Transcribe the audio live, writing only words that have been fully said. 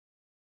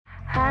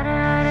हर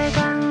हर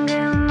गंगे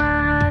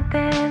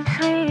महादेव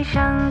श्री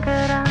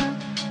शंकरा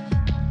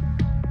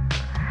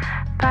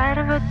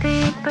पार्वती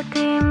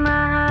पति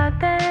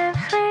Mahadev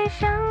Shri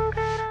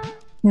Shankara.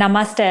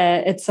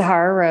 Namaste, it's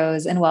Sahara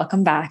Rose, and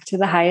welcome back to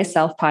the Highest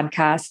Self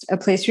podcast, a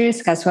place where we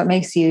discuss what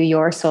makes you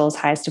your soul's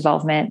highest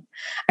development.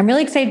 I'm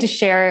really excited to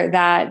share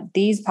that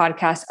these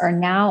podcasts are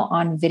now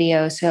on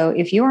video. So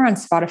if you are on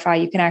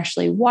Spotify, you can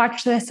actually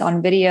watch this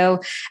on video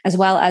as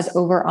well as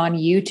over on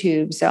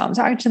YouTube. So I'm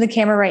talking to the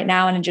camera right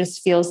now, and it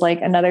just feels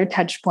like another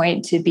touch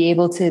point to be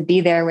able to be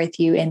there with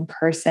you in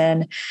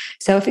person.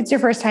 So if it's your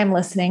first time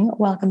listening,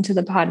 welcome to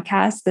the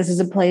podcast. This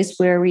is a place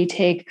where we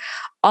take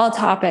all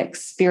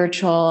topics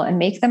spiritual and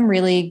make them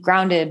really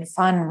grounded,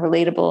 fun,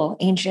 relatable,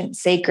 ancient,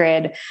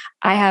 sacred.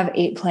 I have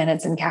 8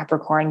 planets in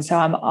Capricorn, so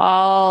I'm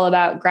all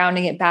about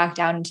grounding it back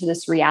down into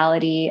this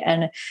reality.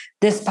 And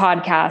this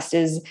podcast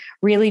is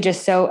really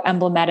just so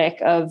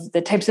emblematic of the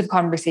types of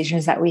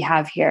conversations that we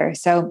have here.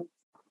 So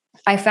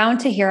I found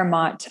Taheera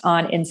Maat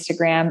on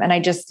Instagram, and I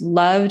just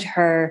loved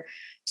her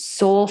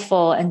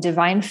soulful and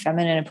divine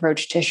feminine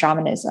approach to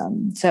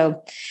shamanism.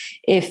 So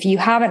if you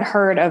haven't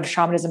heard of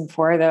shamanism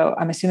before, though,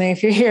 I'm assuming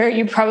if you're here,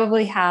 you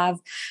probably have,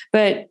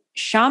 but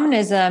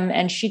shamanism,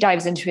 and she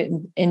dives into it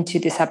into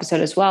this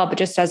episode as well, but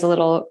just as a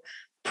little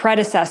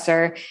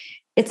predecessor,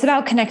 it's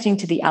about connecting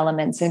to the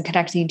elements and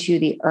connecting to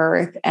the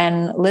earth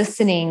and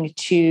listening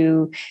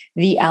to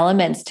the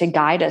elements to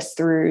guide us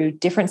through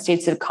different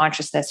states of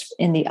consciousness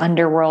in the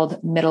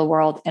underworld, middle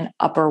world, and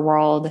upper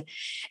world.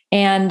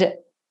 And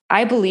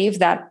I believe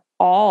that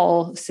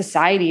all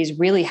societies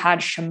really had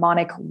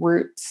shamanic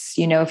roots.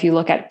 You know, if you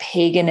look at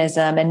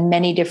paganism and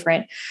many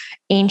different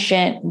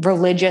ancient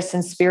religious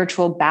and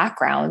spiritual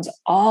backgrounds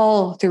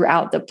all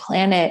throughout the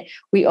planet,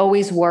 we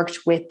always worked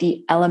with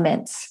the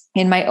elements.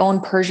 In my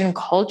own Persian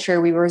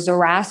culture, we were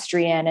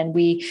Zoroastrian, and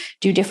we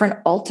do different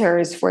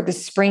altars for the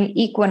spring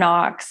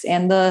equinox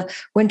and the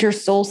winter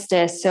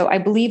solstice. So I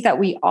believe that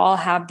we all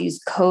have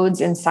these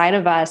codes inside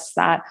of us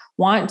that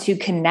want to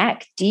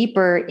connect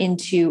deeper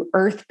into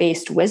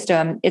earth-based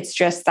wisdom. It's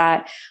just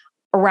that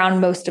around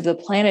most of the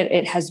planet,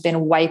 it has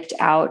been wiped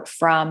out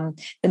from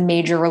the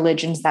major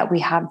religions that we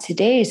have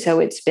today.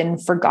 So it's been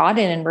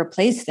forgotten and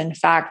replaced, in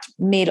fact,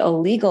 made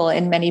illegal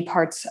in many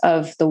parts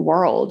of the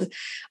world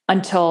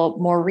until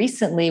more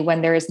recently,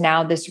 when there is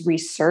now this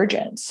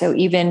resurgence. So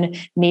even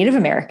Native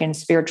American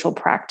spiritual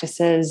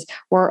practices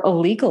were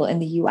illegal in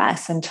the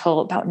US until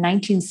about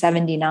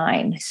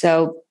 1979.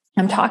 So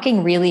I'm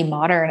talking really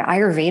modern.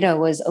 Ayurveda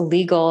was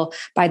illegal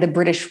by the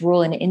British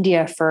rule in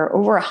India for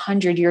over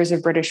 100 years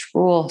of British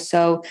rule.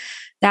 So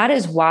that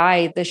is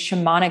why the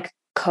shamanic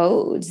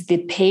codes, the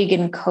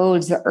pagan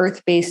codes, the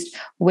earth-based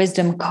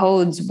wisdom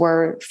codes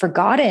were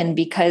forgotten,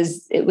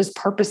 because it was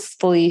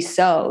purposefully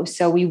so.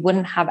 So we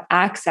wouldn't have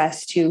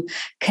access to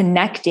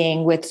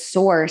connecting with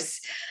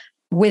source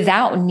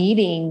without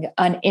needing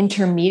an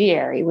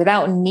intermediary,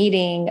 without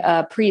needing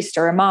a priest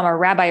or a imam or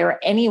rabbi or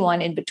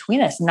anyone in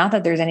between us. Not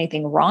that there's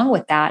anything wrong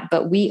with that,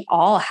 but we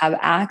all have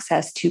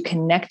access to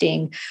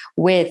connecting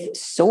with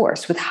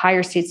source, with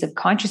higher states of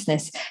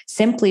consciousness,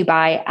 simply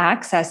by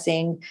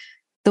accessing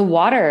the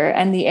water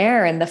and the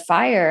air and the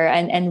fire,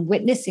 and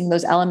witnessing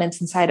those elements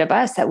inside of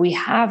us, that we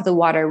have the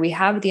water, we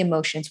have the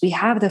emotions, we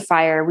have the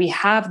fire, we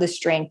have the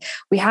strength,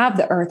 we have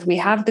the earth, we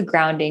have the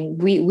grounding.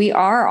 We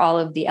are all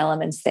of the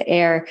elements, the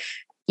air,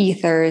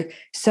 ether.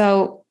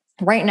 So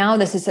right now,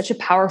 this is such a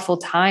powerful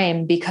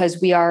time because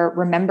we are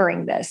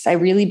remembering this. I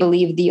really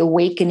believe the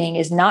awakening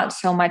is not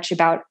so much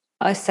about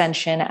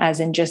ascension as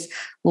in just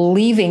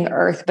leaving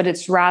earth, but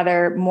it's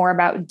rather more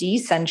about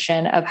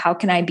descension of how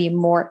can I be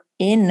more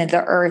in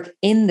the earth,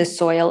 in the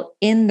soil,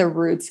 in the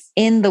roots,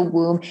 in the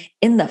womb,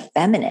 in the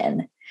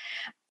feminine.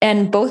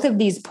 And both of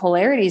these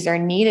polarities are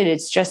needed.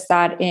 It's just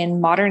that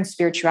in modern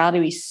spirituality,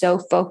 we so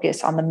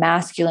focus on the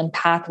masculine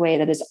pathway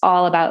that is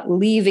all about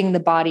leaving the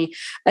body,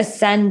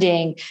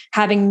 ascending,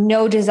 having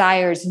no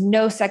desires,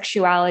 no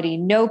sexuality,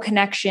 no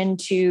connection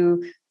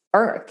to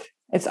earth.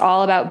 It's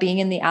all about being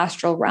in the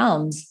astral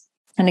realms.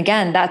 And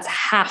again, that's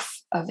half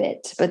of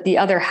it. But the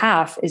other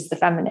half is the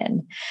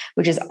feminine,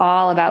 which is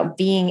all about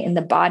being in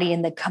the body,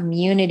 in the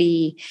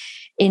community,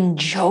 in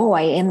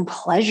joy, in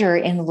pleasure,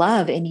 in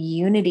love, in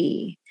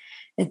unity.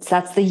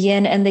 That's the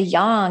yin and the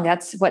yang.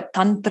 That's what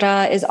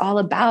Tantra is all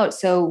about.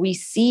 So we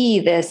see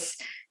this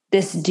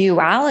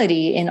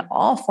duality in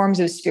all forms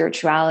of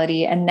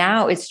spirituality. And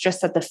now it's just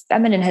that the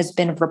feminine has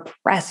been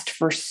repressed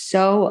for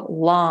so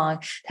long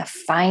that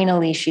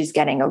finally she's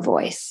getting a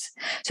voice.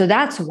 So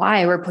that's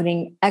why we're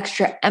putting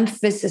extra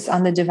emphasis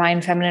on the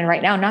divine feminine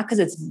right now, not because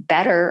it's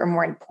better or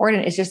more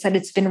important. It's just that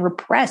it's been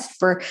repressed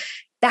for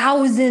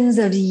thousands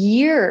of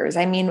years.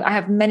 I mean, I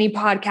have many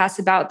podcasts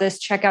about this.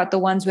 Check out the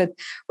ones with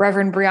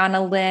Reverend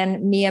Brianna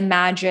Lynn, Mia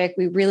Magic.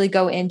 We really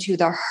go into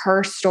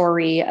her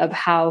story of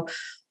how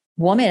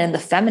woman and the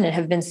feminine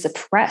have been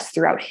suppressed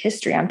throughout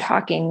history. I'm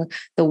talking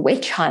the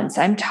witch hunts.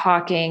 I'm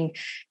talking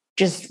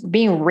just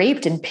being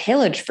raped and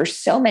pillaged for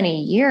so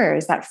many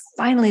years that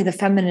finally the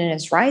feminine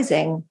is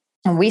rising.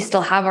 And we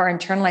still have our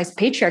internalized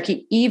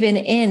patriarchy, even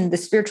in the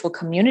spiritual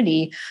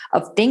community,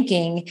 of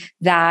thinking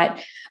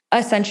that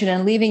ascension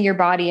and leaving your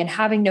body and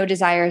having no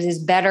desires is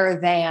better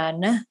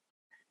than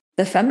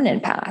the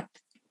feminine path,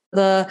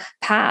 the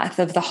path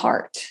of the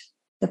heart,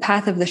 the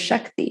path of the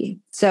Shakti.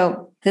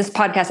 So this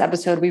podcast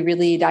episode, we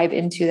really dive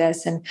into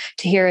this, and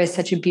Taheera is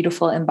such a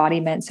beautiful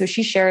embodiment. So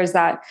she shares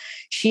that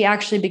she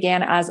actually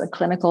began as a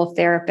clinical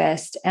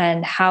therapist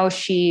and how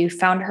she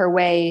found her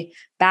way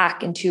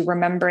back into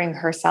remembering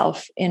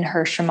herself in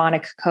her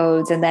shamanic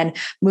codes, and then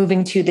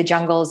moving to the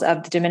jungles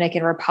of the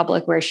Dominican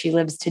Republic where she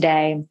lives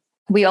today.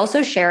 We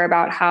also share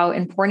about how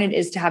important it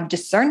is to have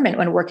discernment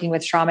when working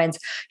with shamans.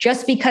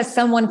 Just because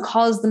someone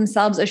calls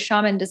themselves a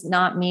shaman does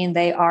not mean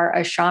they are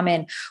a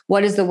shaman.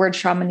 What does the word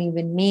shaman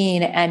even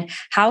mean? And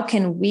how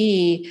can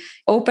we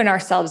open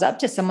ourselves up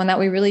to someone that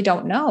we really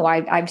don't know?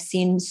 I've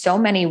seen so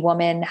many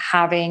women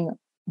having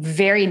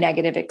very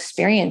negative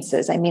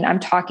experiences. I mean, I'm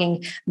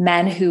talking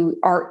men who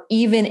are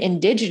even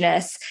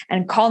indigenous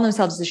and call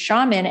themselves a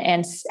shaman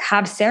and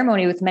have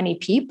ceremony with many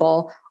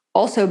people,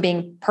 also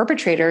being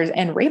perpetrators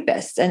and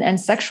rapists and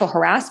sexual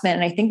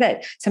harassment. And I think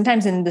that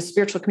sometimes in the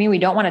spiritual community,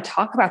 we don't want to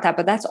talk about that,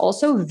 but that's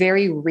also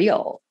very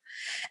real.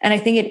 And I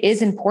think it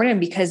is important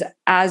because,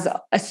 as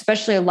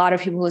especially a lot of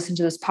people who listen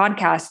to this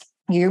podcast,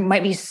 you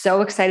might be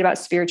so excited about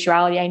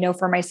spirituality. I know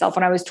for myself,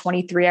 when I was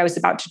 23, I was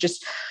about to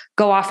just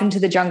go off into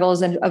the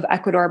jungles of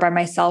Ecuador by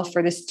myself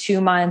for this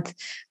 2-month,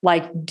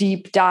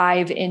 deep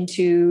dive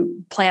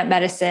into plant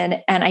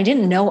medicine. And I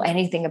didn't know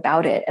anything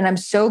about it. And I'm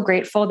so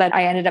grateful that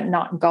I ended up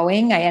not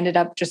going. I ended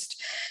up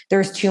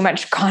there's too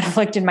much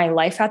conflict in my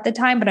life at the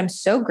time, but I'm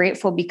so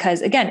grateful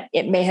because, again,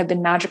 it may have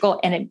been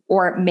magical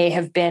or it may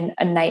have been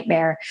a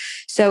nightmare.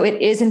 So it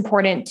is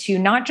important to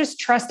not just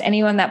trust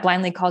anyone that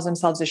blindly calls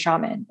themselves a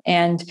shaman.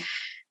 And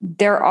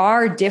there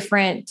are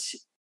different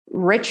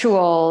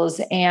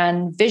rituals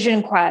and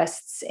vision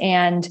quests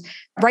and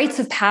rites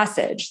of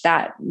passage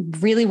that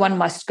really one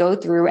must go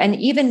through. And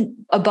even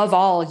above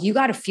all, you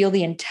got to feel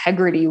the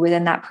integrity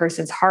within that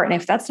person's heart. And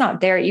if that's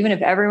not there, even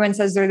if everyone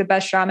says they're the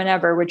best shaman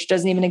ever, which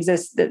doesn't even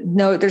exist,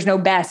 there's no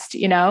best,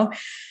 But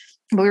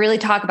we really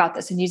talk about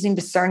this and using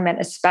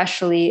discernment,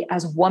 especially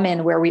as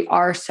women, where we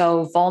are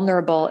so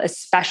vulnerable,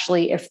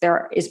 especially if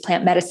there is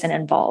plant medicine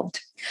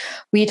involved.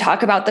 We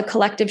talk about the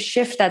collective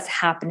shift that's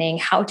happening,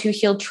 how to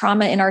heal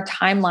trauma in our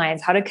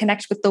timelines, how to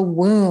connect with the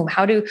womb,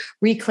 how to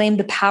reclaim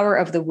the power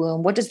of the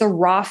womb. What does the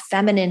raw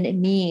feminine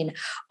mean?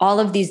 All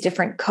of these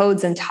different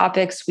codes and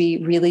topics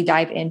we really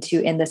dive into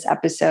in this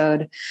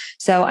episode.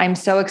 So I'm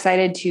so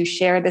excited to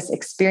share this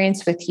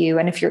experience with you.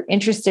 And if you're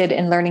interested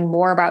in learning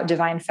more about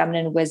divine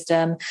feminine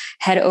wisdom,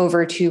 head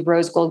over to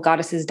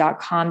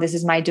rosegoldgoddesses.com. This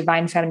is my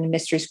Divine Feminine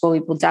Mystery School.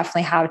 We will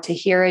definitely have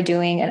Taheera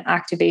doing an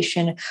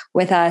activation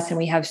with us. And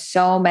we have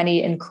so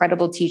many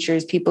incredible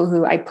teachers, people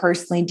who I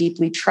personally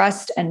deeply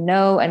trust and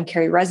know and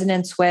carry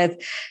resonance with.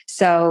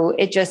 So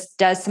it just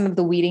does some of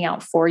the weeding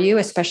out for you,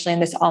 especially in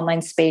this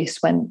online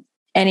space when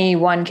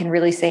anyone can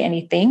really say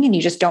anything and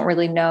you just don't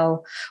really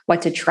know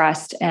what to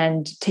trust.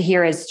 And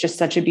Taheera is just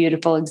such a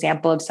beautiful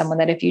example of someone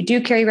that if you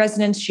do carry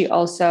resonance, she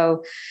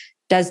also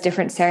does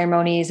different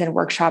ceremonies and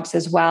workshops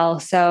as well.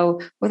 So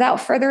without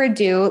further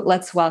ado,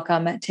 let's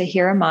welcome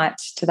Taheera Maat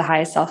to the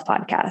Highest Self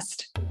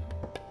podcast.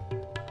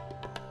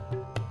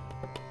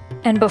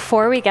 And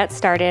before we get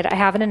started, I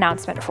have an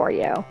announcement for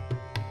you.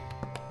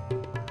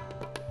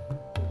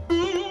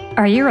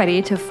 Are you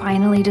ready to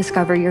finally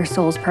discover your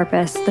soul's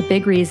purpose, the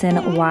big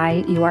reason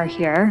why you are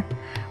here?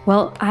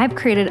 Well, I've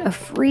created a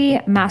free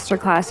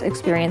masterclass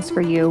experience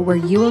for you where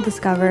you will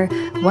discover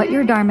what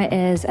your Dharma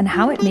is and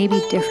how it may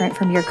be different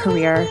from your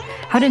career,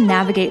 how to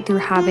navigate through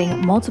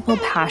having multiple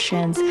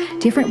passions,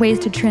 different ways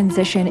to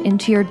transition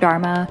into your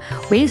Dharma,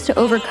 ways to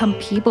overcome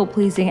people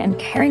pleasing and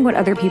caring what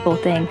other people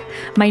think,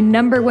 my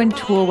number one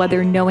tool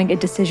whether knowing a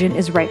decision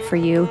is right for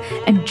you,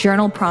 and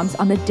journal prompts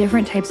on the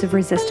different types of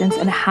resistance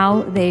and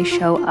how they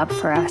show up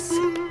for us.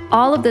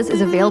 All of this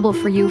is available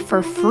for you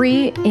for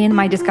free in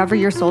my Discover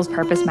Your Soul's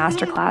Purpose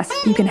Masterclass.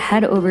 You can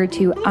head over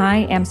to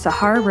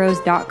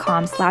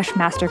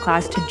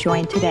iamsahararose.com/masterclass to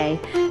join today.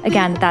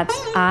 Again, that's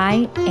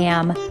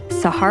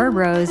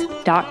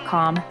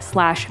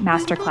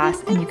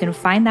iamsahararose.com/masterclass. And you can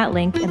find that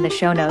link in the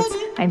show notes.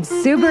 I'm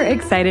super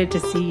excited to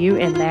see you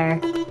in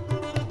there.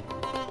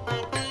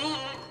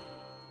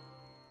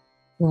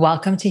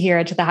 Welcome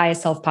Taheera to the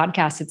Highest Self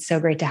podcast. It's so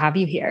great to have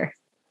you here.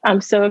 I'm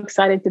so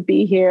excited to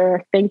be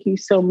here. Thank you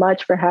so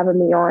much for having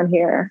me on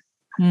here.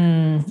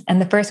 And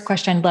the first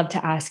question I'd love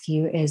to ask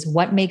you is,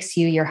 what makes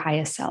you your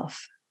highest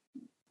self?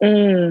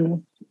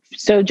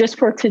 So just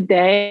for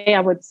today, I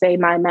would say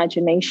my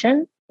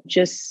imagination,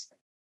 just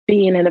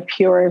being in the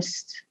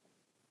purest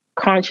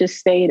conscious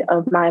state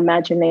of my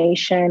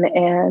imagination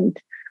and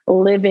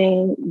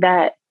living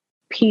that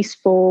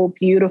peaceful,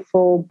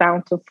 beautiful,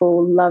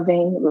 bountiful,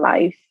 loving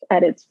life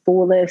at its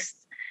fullest,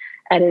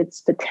 at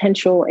its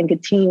potential, and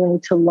continuing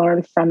to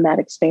learn from that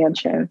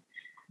expansion.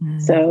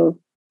 So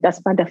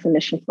That's my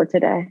definition for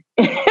today.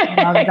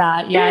 Love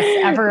that. Yes.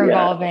 Ever Yeah.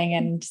 evolving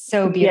and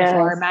so beautiful. Yes.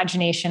 Our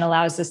imagination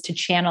allows us to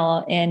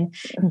channel and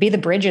be the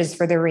bridges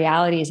for the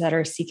realities that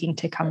are seeking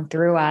to come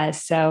through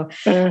us. So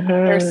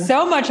there's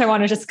so much I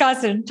want to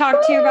discuss and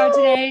talk to you about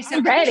today.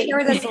 So can you share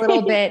with us a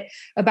little bit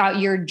about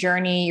your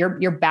journey,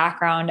 your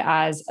background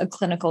as a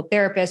clinical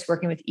therapist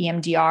working with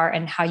EMDR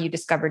and how you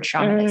discovered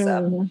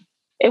shamanism?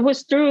 It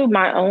was through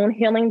my own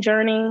healing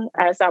journey.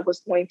 As I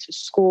was going to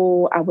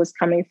school, I was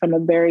coming from a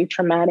very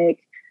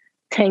traumatic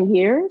 10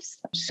 years.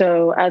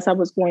 So as I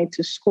was going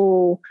to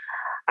school,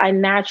 I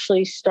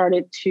naturally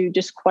started to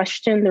just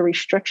question the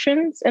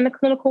restrictions in the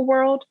clinical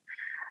world.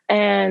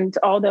 And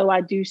although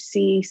I do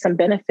see some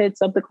benefits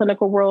of the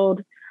clinical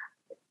world,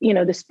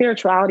 the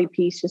spirituality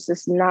piece just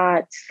is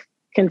not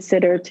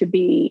considered to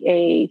be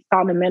a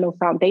fundamental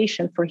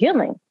foundation for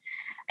healing.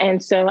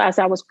 And so as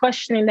I was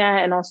questioning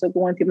that and also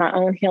going through my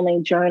own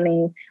healing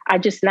journey, I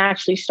just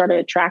naturally started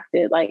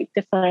attracted like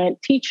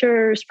different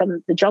teachers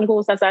from the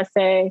jungles, as I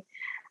say.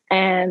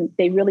 And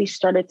they really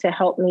started to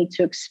help me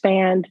to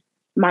expand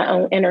my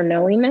own inner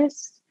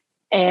knowingness.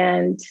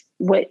 And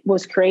what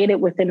was created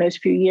within those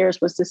few years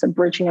was this a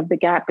bridging of the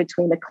gap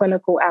between the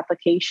clinical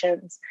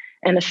applications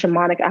and the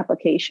shamanic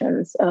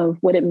applications of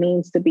what it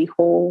means to be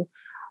whole,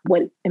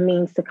 what it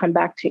means to come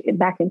back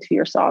into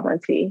your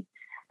sovereignty.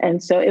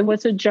 And so it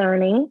was a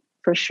journey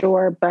for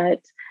sure,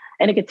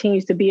 and it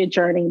continues to be a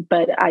journey,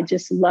 but I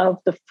just love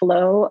the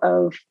flow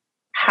of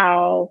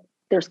how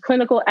there's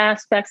clinical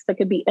aspects that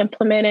could be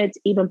implemented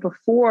even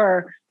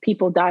before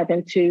people dive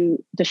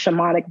into the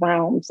shamanic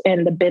realms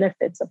and the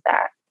benefits of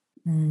that.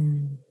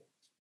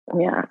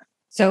 Yeah.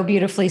 So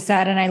beautifully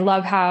said. And I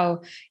love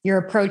how your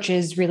approach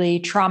is really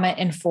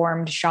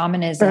trauma-informed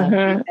shamanism,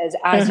 because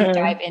as you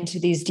dive into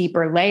these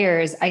deeper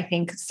layers, I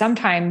think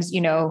sometimes,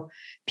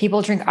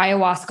 people drink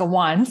ayahuasca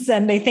once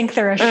and they think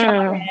they're a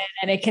shaman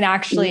and it can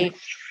actually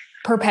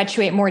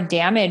perpetuate more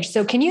damage.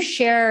 So can you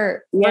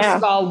share, first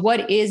of all,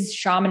 what is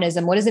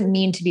shamanism? What does it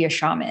mean to be a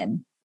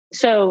shaman?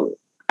 So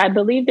I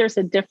believe there's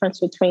a difference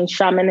between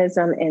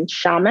shamanism and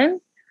shaman.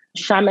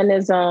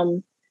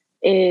 Shamanism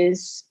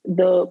is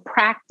the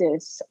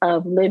practice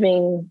of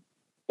living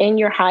in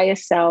your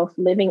highest self,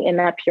 living in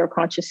that pure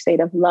conscious state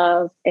of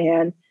love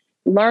and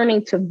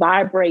learning to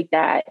vibrate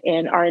that.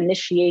 And our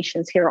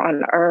initiations here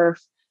on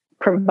earth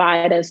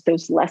provide us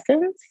those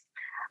lessons.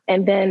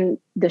 And then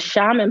the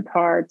shaman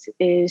part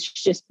is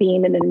just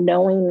being in the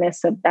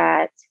knowingness of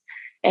that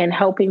and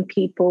helping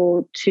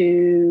people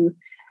to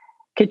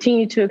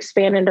continue to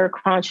expand in their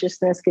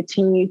consciousness,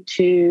 continue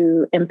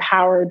to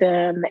empower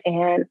them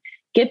and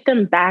get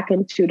them back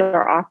into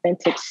their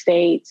authentic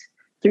state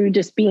through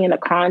just being a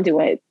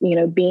conduit,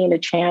 being a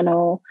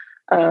channel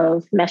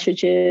of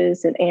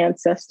messages and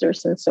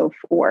ancestors and so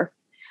forth.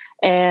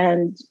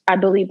 And I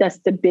believe that's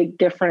the big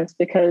difference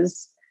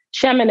because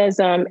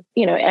shamanism,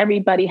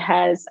 everybody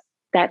has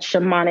that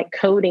shamanic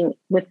coding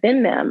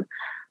within them,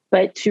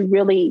 but to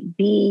really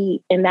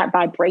be in that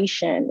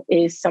vibration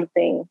is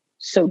something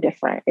so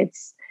different.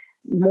 It's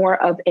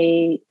more of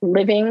a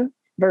living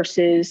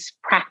versus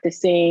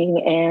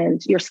practicing,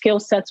 and your skill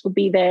sets will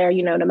be there,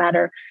 no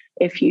matter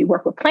if you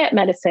work with plant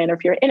medicine or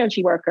if you're an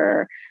energy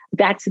worker,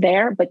 that's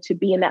there. But to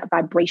be in that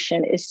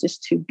vibration is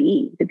just to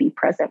be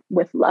present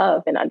with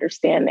love and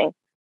understanding.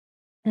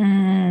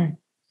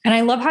 And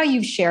I love how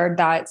you've shared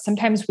that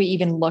sometimes we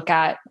even look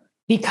at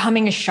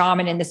becoming a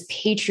shaman in this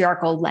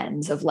patriarchal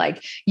lens of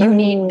like, you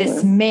need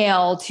this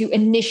male to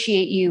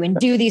initiate you and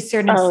do these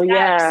certain steps.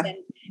 Yeah.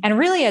 And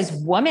really as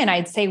women,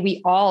 I'd say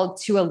we all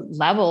to a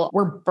level,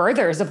 we're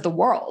birthers of the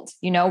world.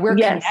 We're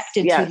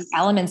connected to the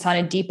elements on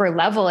a deeper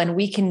level, and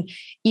we can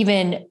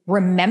even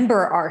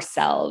remember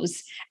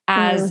ourselves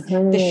as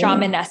the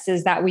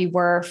shamanesses that we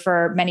were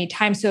for many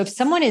times. So if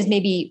someone is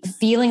maybe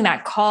feeling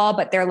that call,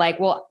 but they're like,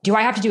 well, do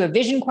I have to do a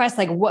vision quest?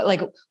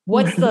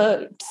 What's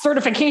the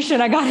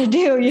certification I got to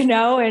do,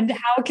 and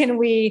how can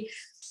we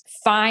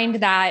find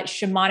that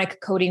shamanic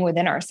coding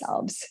within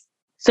ourselves?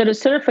 So the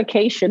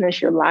certification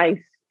is your life.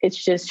 It's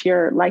just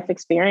your life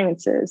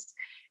experiences.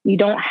 You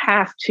don't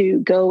have to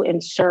go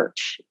and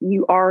search.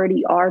 You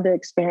already are the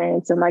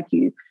experience. And like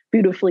you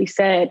beautifully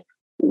said,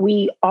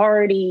 we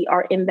already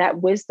are in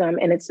that wisdom.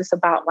 And it's just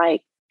about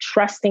like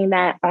trusting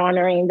that,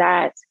 honoring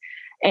that,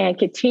 and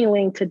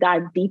continuing to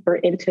dive deeper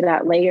into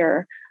that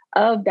layer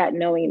of that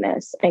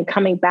knowingness and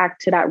coming back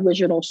to that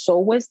original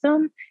soul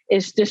wisdom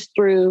is just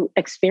through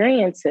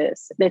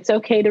experiences. It's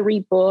okay to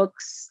read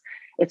books.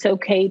 It's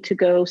okay to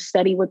go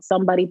study with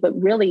somebody, but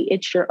really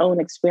it's your own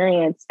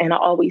experience. And I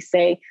always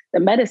say the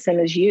medicine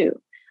is you.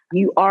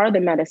 You are the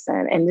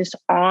medicine, and just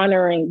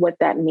honoring what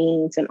that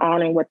means and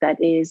honoring what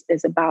that is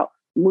about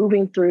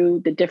moving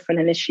through the different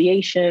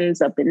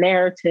initiations of the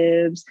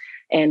narratives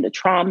and the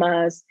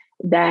traumas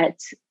that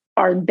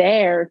are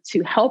there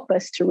to help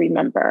us to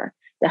remember,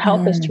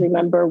 us to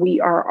remember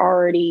we are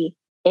already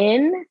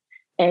in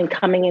and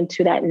coming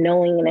into that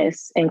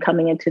knowingness and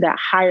coming into that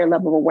higher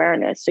level of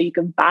awareness. So you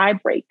can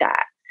vibrate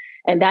that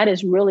And that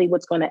is really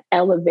what's going to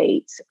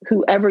elevate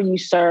whoever you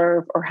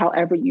serve or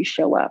however you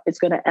show up. It's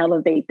going to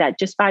elevate that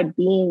just by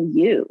being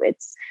you.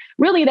 It's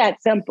really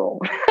that simple.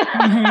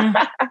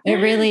 It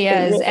really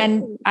is.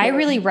 And I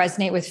really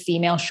resonate with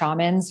female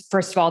shamans.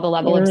 First of all, the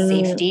level of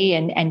safety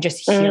and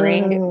just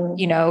hearing,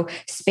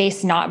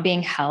 space not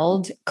being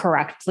held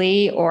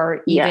correctly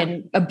or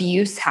even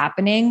abuse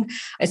happening,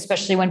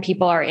 especially when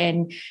people are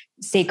in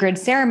sacred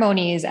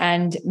ceremonies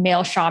and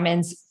male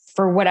shamans,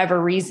 for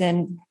whatever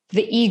reason,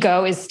 the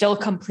ego is still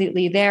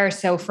completely there.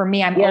 So for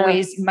me,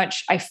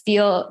 I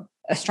feel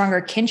a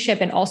stronger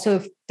kinship. And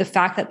also the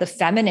fact that the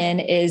feminine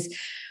is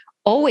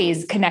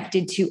always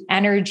connected to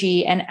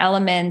energy and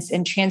elements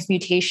and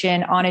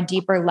transmutation on a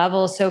deeper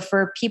level. So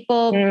for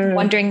people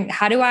wondering,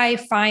 how do I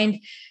find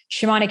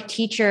shamanic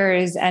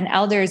teachers and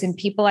elders and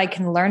people I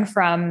can learn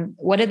from?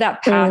 What did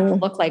that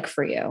path look like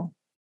for you?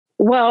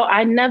 Well,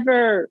 I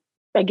never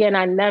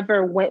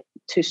went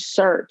to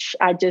search.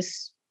 I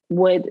just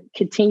would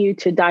continue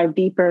to dive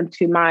deeper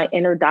into my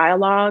inner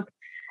dialogue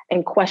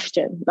and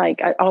question.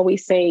 Like I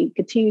always say,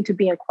 continue to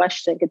be in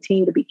question,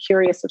 continue to be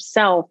curious of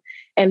self.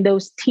 And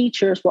those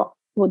teachers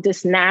will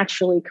just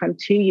naturally come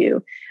to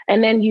you.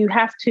 And then you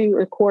have to,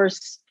 of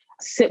course,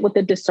 sit with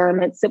the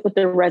discernment, sit with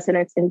the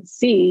resonance and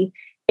see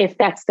if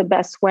that's the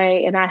best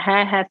way. And I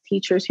have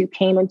teachers who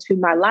came into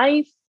my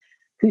life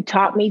who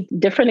taught me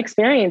different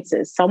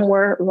experiences. Some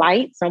were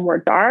light, some were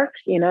dark,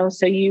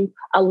 so you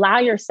allow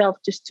yourself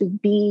just to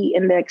be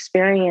in the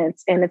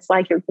experience. And it's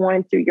like you're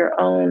going through your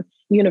own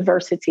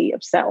university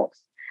of self.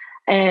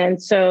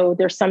 And so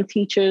there's some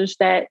teachers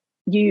that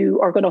you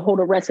are going to hold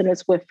a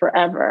resonance with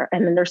forever.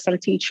 And then there's some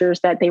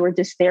teachers that they were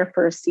just there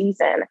for a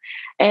season,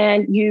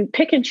 and you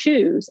pick and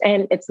choose.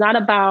 And it's not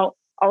about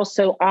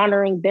also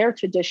honoring their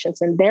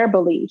traditions and their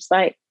beliefs.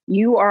 Like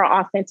you are an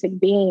authentic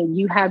being,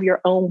 you have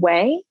your own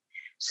way.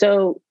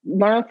 So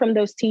learn from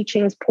those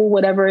teachings, pull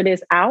whatever it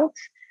is out,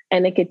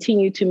 and then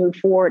continue to move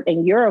forward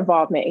in your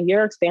involvement and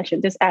your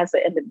expansion just as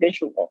an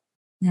individual.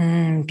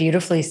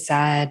 Beautifully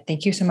said.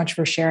 Thank you so much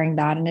for sharing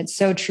that. And it's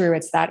so true.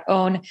 It's that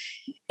own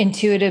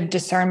intuitive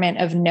discernment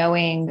of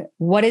knowing,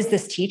 what is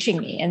this teaching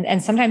me?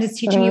 And sometimes it's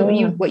teaching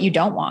you what you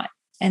don't want.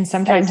 And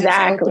sometimes it's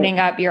opening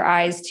up your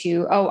eyes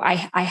to, I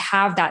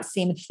have that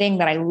same thing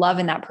that I love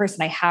in that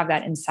person. I have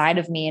that inside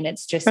of me. And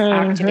it's just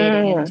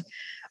activating and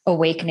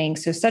awakening.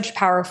 So such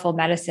powerful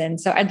medicine.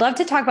 So I'd love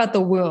to talk about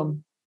the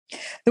womb.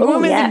 The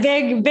womb is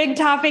a big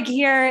topic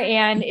here,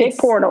 and big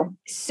portal.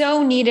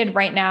 So needed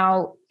right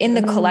now in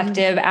the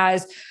collective,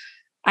 as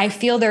I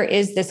feel there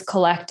is this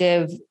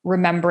collective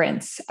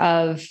remembrance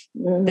of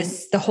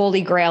the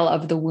holy grail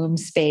of the womb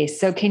space.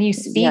 So can you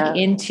speak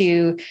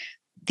into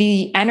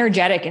the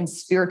energetic and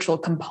spiritual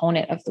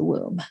component of the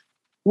womb?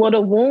 Well,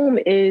 the womb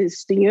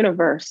is the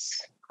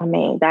universe. I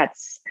mean,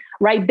 that's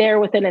right there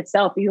within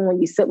itself. Even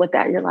when you sit with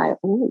that, you're like,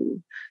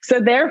 ooh. So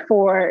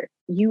therefore,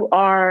 you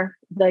are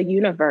the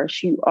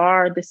universe. You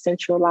are the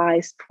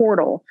centralized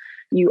portal.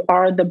 You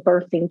are the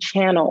birthing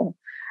channel.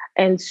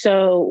 And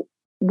so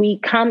we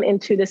come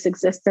into this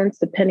existence,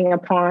 depending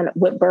upon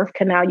what birth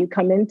canal you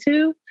come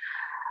into,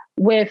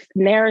 with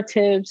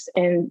narratives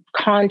and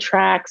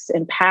contracts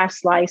and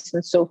past lives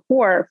and so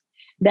forth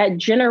that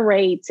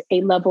generate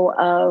a level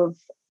of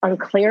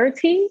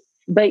unclarity.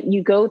 But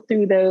you go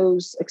through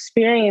those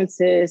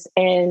experiences,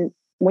 and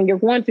when you're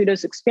going through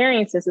those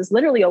experiences, it's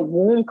literally a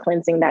womb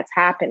cleansing that's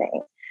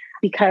happening,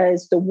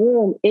 because the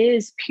womb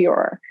is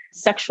pure.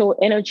 Sexual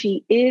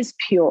energy is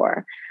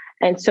pure.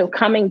 And so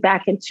coming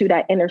back into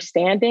that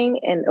understanding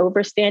and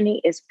overstanding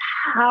is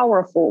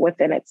powerful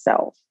within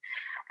itself.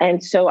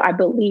 And so I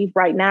believe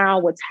right now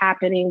what's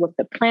happening with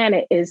the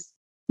planet is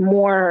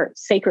more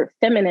sacred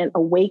feminine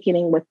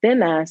awakening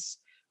within us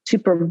to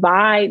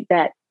provide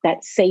that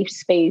safe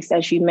space,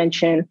 as you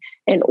mentioned,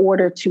 in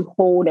order to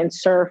hold and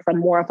serve from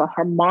more of a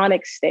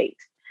harmonic state.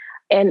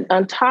 And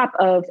on top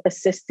of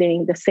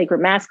assisting the sacred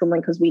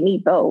masculine, because we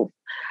need both,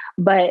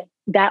 but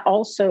that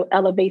also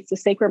elevates the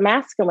sacred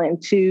masculine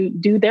to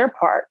do their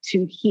part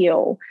to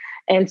heal.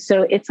 And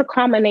so it's a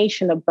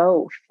combination of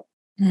both.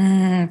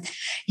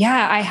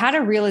 Yeah, I had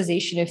a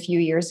realization a few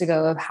years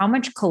ago of how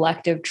much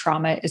collective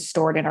trauma is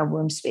stored in our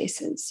womb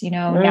spaces.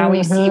 Now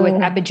we see with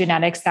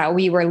epigenetics that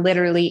we were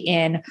literally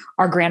in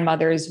our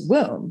grandmother's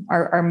womb.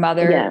 Our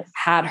mother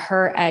had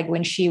her egg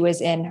when she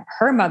was in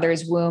her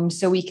mother's womb.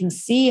 So we can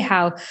see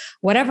how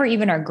whatever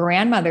even our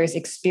grandmother's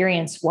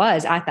experience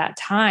was at that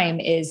time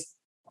is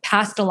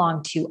passed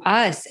along to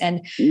us.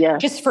 And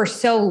just for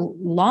so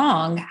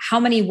long, how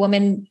many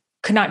women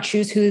could not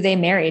choose who they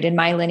married in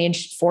my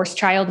lineage, forced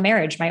child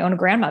marriage. My own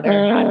grandmother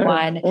had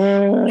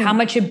one. How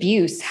much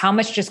abuse, how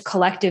much just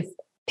collective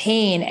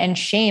pain and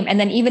shame. And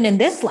then even in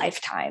this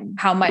lifetime,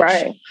 how much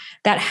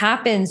that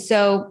happens.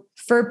 So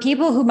for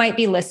people who might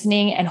be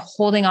listening and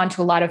holding on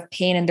to a lot of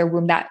pain in their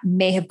womb that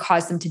may have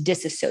caused them to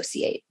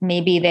disassociate.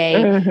 Maybe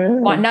they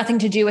want nothing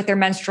to do with their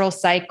menstrual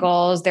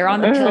cycles. They're on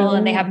the pill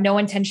and they have no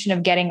intention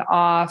of getting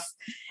off.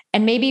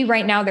 And maybe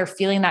right now they're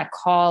feeling that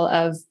call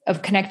of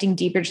connecting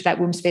deeper to that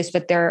womb space,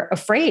 but they're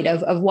afraid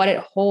of what it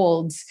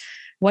holds.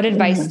 What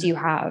advice do you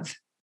have?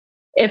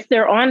 if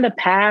they're on the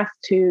path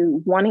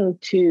to wanting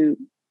to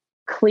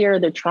clear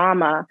the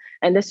trauma,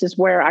 and this is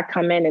where I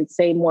come in and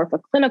say more of a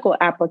clinical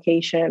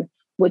application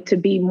would to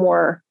be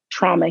more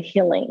trauma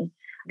healing.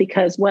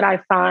 Because what I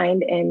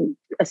find in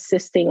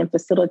assisting and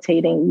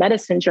facilitating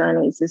medicine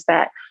journeys is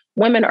that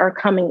women are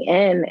coming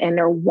in and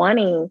they're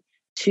wanting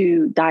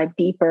to dive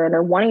deeper and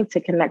they're wanting to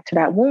connect to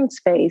that wound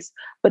space,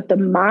 but the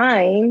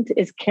mind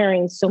is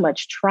carrying so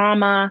much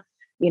trauma.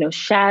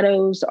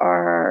 Shadows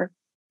are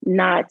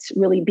not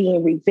really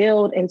being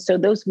revealed. And so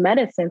those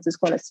medicines is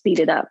going to speed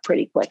it up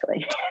pretty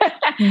quickly.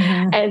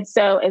 Mm-hmm.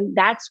 And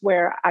that's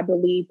where I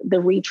believe the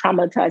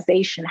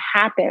re-traumatization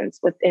happens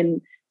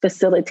within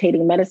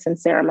facilitating medicine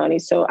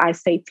ceremonies. So I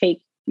say,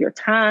 take your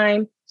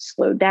time,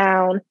 slow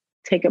down,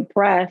 take a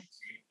breath,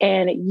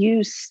 and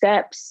use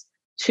steps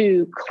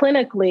to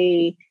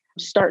clinically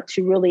start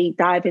to really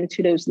dive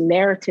into those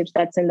narratives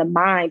that's in the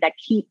mind that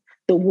keep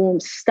the womb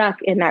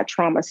stuck in that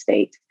trauma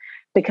state.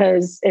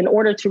 Because in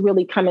order to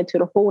really come into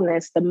the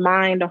wholeness, the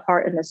mind, the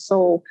heart, and the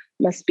soul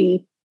must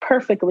be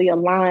perfectly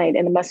aligned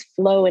and it must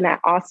flow in that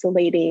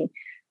oscillating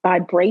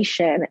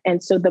vibration.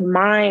 And so the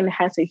mind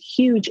has a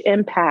huge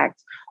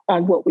impact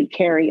on what we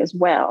carry as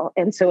well.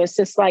 And so it's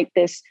just like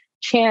this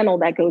channel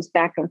that goes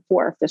back and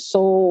forth, the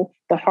soul,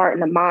 the heart,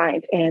 and the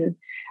mind. And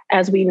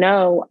as we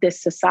know, this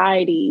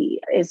society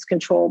is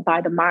controlled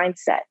by the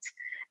mindset.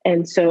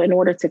 And so in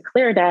order to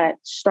clear that,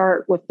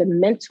 start with the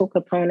mental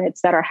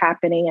components that are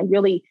happening and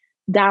really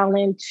dial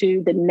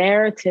into the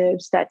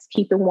narratives that's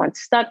keeping one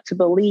stuck to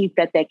believe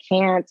that they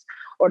can't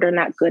or they're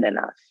not good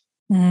enough.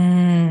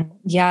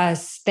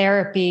 Yes.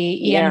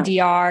 Therapy,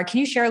 EMDR. Can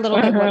you share a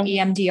little bit what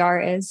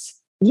EMDR is?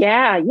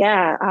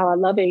 Yeah. Oh, I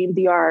love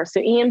EMDR.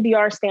 So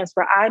EMDR stands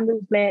for eye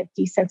movement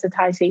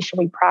desensitization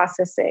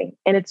reprocessing.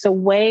 And it's a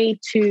way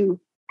to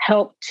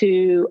help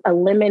to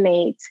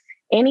eliminate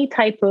any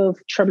type of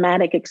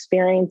traumatic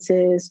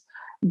experiences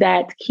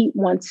that keep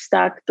one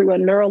stuck through a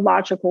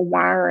neurological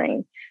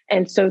wiring.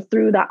 And so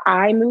through the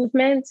eye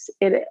movements,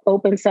 it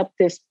opens up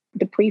the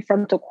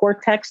prefrontal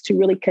cortex to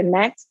really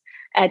connect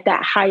at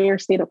that higher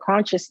state of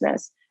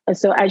consciousness. And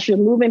so as you're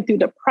moving through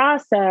the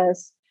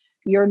process,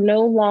 you're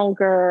no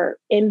longer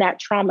in that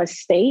trauma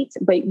state,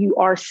 but you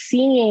are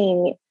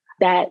seeing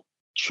that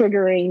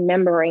triggering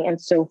memory and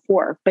so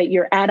forth, but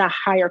you're at a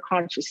higher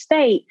conscious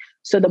state.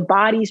 So the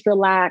body's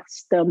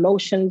relaxed, the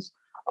emotions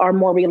are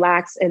more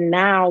relaxed. And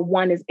now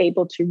one is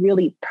able to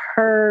really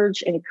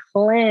purge and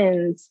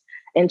cleanse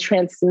and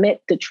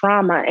transmit the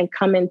trauma and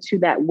come into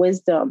that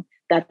wisdom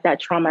that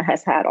trauma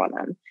has had on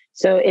them.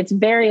 So it's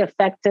very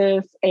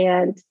effective.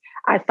 And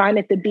I find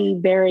it to be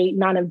very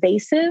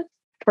non-invasive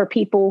for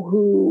people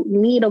who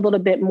need a little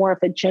bit more of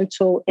a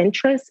gentle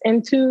interest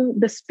into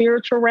the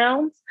spiritual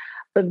realms,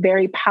 but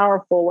very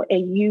powerful.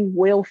 And you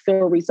will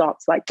feel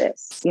results like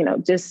this,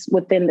 just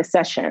within the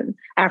session,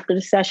 after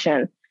the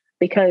session,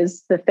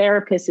 because the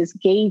therapist is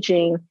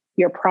gauging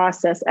your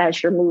process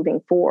as you're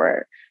moving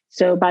forward.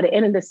 So by the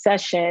end of the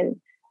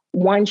session,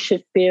 one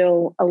should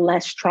feel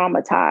less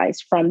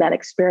traumatized from that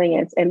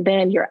experience. And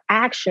then your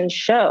actions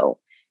show,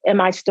 am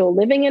I still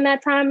living in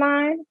that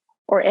timeline?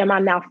 Or am I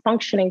now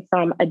functioning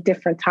from a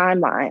different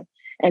timeline?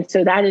 And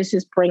so that is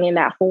just bringing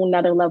that whole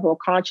nother level of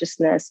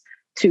consciousness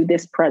to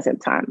this present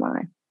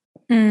timeline.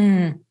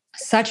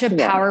 Such a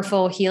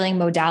powerful healing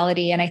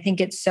modality. And I think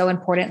it's so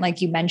important,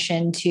 like you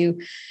mentioned, to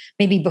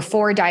maybe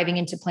before diving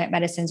into plant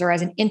medicines or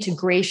as an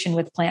integration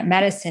with plant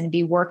medicine,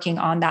 be working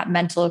on that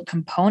mental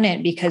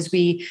component, because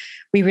we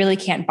really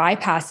can't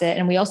bypass it.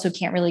 And we also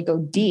can't really go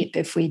deep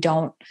if we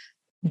don't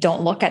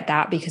look at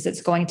that, because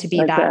it's going to be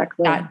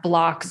that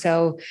block.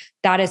 So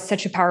that is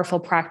such a powerful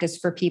practice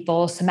for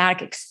people.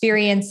 Somatic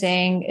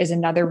experiencing is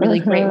another really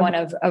great one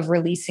of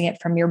releasing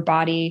it from your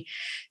body.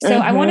 So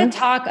I want to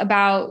talk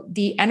about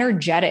the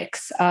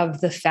energetics of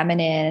the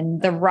feminine,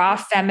 the raw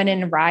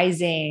feminine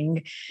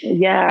rising.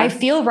 Yeah. I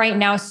feel right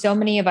now, so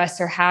many of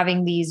us are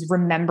having these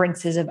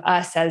remembrances of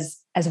us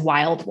as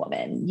wild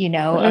women,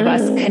 of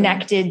us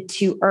connected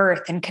to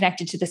earth and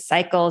connected to the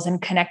cycles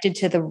and connected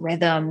to the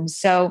rhythms.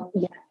 So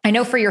I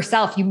know for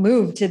yourself, you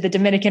moved to the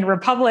Dominican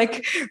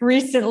Republic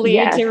recently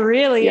to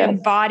really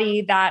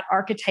embody that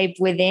archetype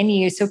within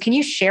you. So can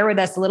you share with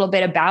us a little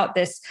bit about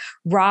this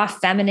raw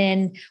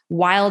feminine,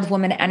 wild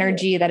woman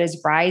energy that is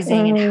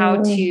rising and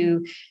how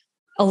to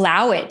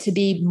allow it to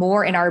be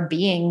more in our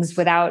beings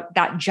without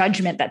that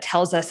judgment that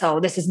tells us, oh,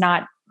 this is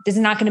not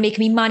going to make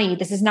me money.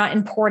 This is not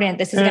important.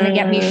 This is going to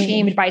get me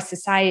shamed by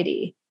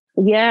society.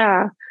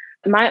 Yeah.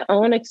 My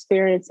own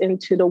experience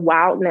into the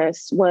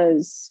wildness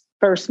was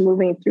first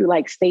moving through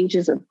like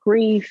stages of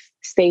grief,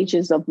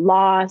 stages of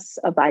loss,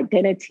 of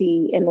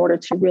identity, in order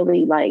to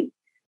really like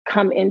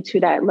come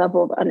into that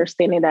level of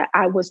understanding that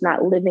I was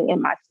not living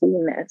in my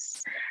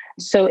fullness.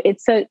 So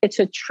it's a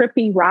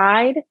trippy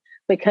ride,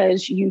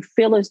 because you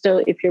feel as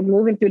though if you're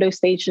moving through those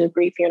stages of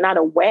grief, you're not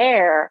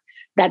aware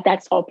that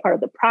that's all part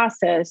of the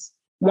process.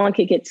 One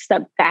could get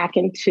stuck back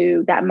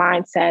into that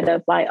mindset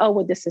of like, oh,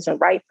 well, this isn't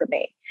right for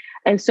me.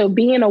 And so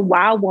being a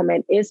wild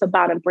woman is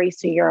about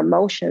embracing your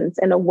emotions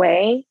in a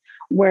way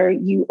where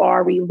you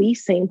are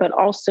releasing, but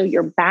also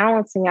you're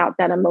balancing out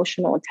that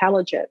emotional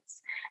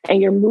intelligence.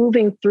 And you're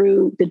moving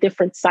through the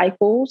different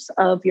cycles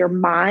of your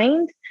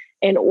mind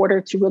in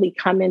order to really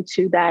come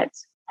into that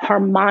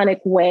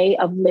harmonic way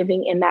of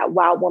living in that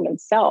wild woman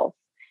self.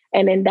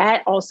 And then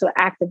that also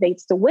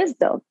activates the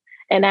wisdom.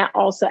 And that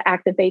also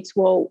activates,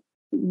 well,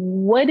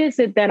 what is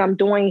it that I'm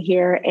doing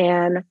here?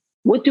 And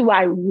what do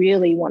I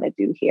really want to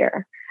do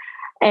here?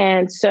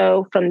 And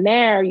so from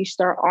there, you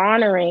start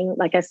honoring,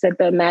 like I said,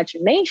 the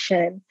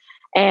imagination,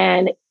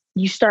 and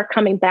you start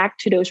coming back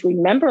to those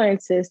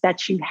remembrances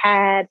that you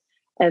had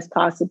as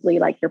possibly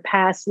like your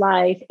past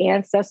life,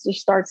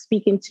 ancestors start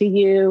speaking to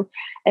you.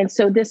 And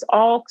so this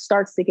all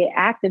starts to get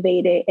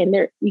activated. And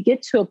there you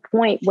get to a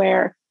point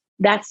where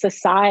that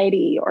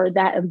society or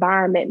that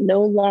environment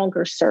no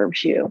longer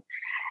serves you.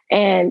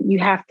 And you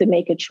have to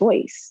make a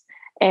choice.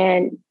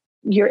 And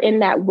you're in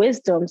that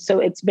wisdom. So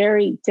it's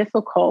very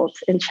difficult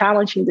and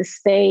challenging to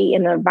stay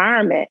in an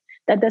environment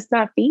that does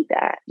not feed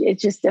that.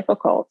 It's just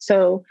difficult.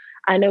 So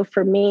I know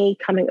for me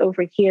coming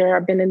over here,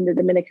 I've been in the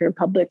Dominican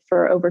Republic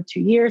for over 2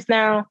 years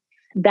now.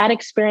 That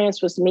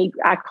experience was me,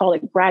 I call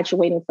it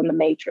graduating from the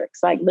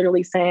matrix, like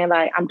literally saying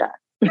like, I'm done.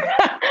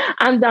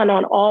 I'm done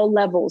on all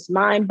levels,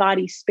 mind,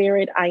 body,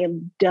 spirit. I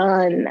am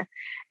done.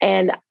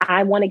 And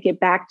I want to get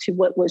back to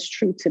what was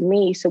true to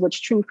me. So what's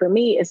true for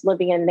me is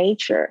living in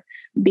nature,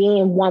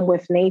 being one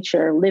with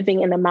nature,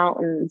 living in the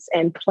mountains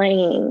and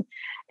playing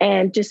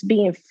and just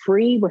being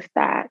free with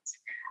that.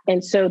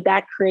 And so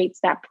that creates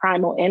that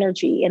primal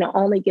energy, and it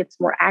only gets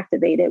more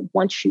activated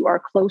once you are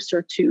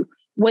closer to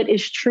what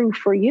is true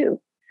for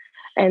you.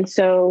 And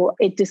so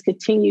it just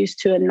continues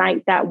to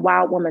ignite that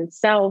wild woman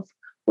self,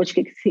 which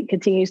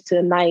continues to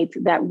ignite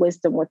that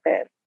wisdom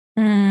within.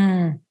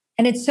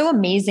 And it's so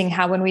amazing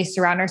how when we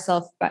surround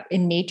ourselves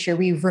in nature,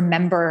 we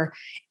remember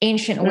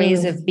ancient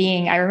ways of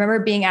being. I remember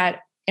being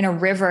in a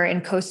river in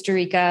Costa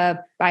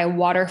Rica by a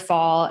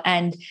waterfall,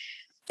 and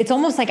it's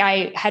almost like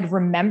I had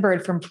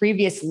remembered from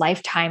previous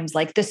lifetimes,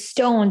 like the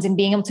stones and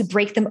being able to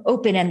break them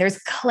open and there's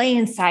clay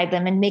inside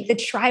them and make the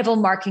tribal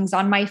markings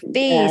on my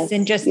face,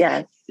 and just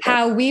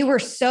how we were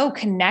so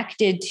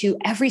connected to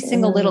every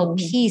single little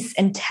piece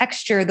and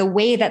texture, the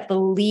way that the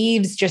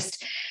leaves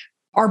just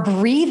are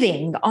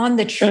breathing on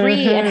the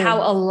tree and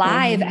how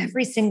alive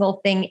every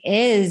single thing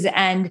is.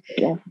 And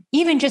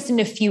even just in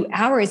a few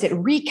hours, it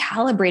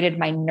recalibrated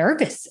my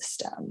nervous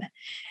system.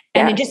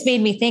 And it just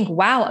made me think,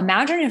 wow,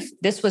 imagine if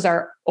this was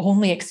our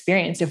only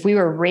experience, if we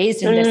were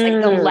raised in this,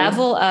 like the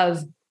level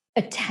of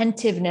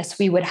attentiveness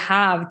we would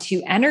have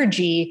to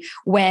energy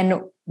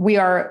when we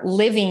are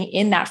living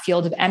in that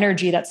field of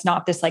energy that's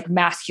not this like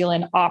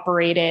masculine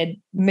operated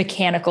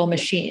mechanical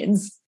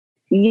machines.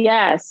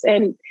 Yes.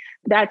 And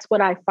that's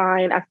what I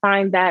find. I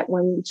find that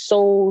when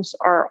souls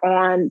are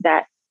on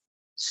that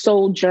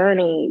soul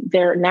journey,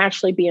 they're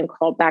naturally being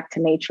called back to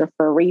nature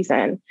for a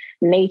reason.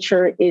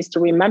 Nature is the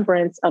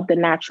remembrance of the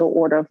natural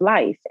order of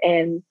life.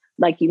 And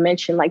like you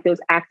mentioned, like those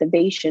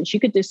activations, you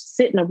could just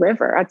sit in a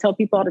river. I tell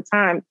people all the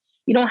time,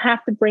 you don't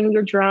have to bring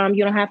your drum.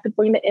 You don't have to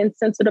bring the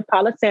incense or the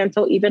Palo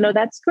Santo, even though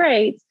that's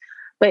great.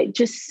 But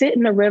just sit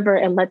in the river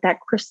and let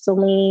that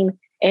crystalline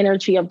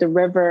energy of the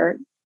river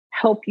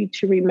help you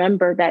to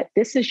remember that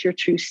this is your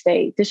true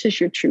state. This is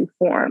your true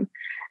form.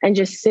 And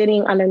just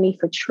sitting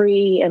underneath a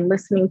tree and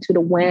listening to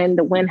the wind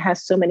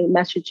has so many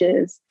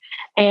messages.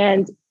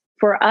 And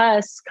for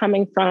us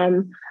coming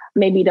from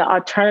maybe the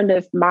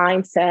alternative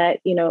mindset,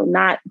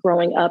 not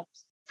growing up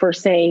for,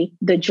 say,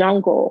 the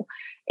jungle,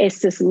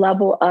 it's this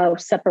level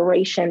of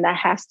separation that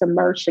has to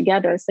merge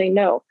together and say,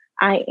 no,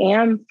 I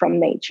am from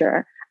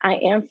nature. I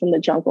am from the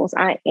jungles.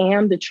 I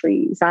am the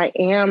trees. I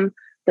am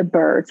the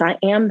birds. I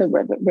am the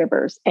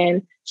rivers.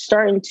 And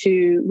starting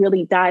to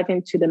really dive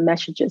into the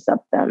messages of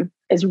them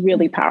is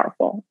really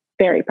powerful,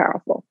 very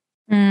powerful.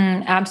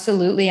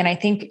 Absolutely. And I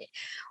think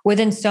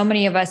within so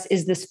many of us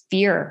is this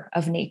fear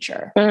of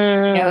nature,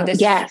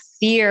 this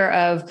fear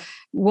of,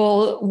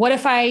 well, what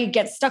if I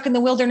get stuck in the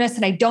wilderness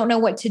and I don't know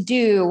what to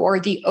do, or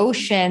the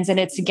oceans? And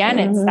it's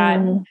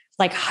that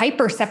like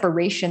hyper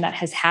separation that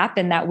has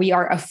happened, that we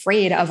are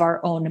afraid of our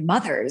own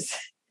mothers.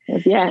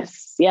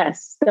 Yes.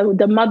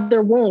 The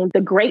mother wound,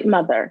 the great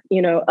mother,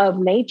 of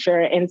nature.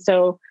 And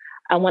so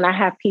when I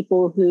have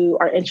people who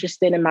are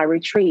interested in my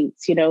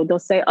retreats, they'll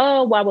say,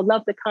 oh, well, I would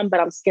love to come, but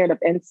I'm scared of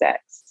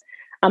insects.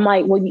 I'm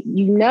like, well,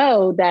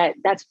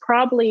 that's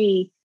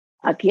probably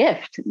a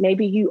gift.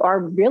 Maybe you are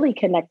really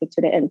connected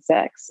to the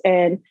insects,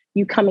 and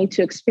you coming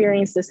to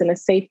experience this in a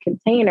safe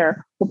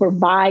container will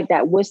provide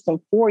that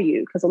wisdom for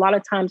you. Because a lot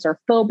of times our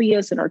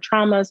phobias and our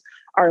traumas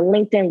are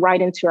linked in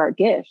right into our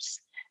gifts.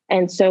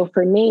 And so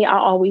for me,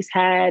 I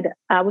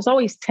was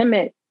always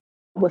timid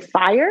with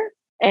fire,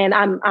 and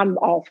I'm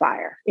all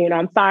fire.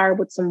 I'm fire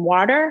with some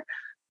water,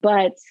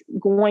 but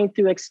going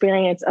through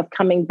experience of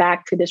coming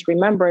back to this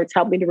remembrance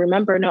helped me to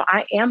remember, no,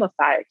 I am a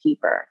fire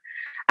keeper.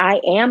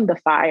 I am the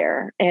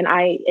fire, and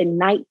I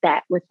ignite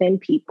that within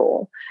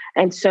people.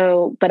 And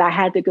so, but I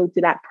had to go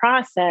through that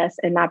process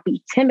and not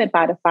be timid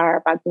by the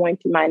fire by going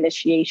through my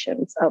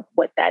initiations of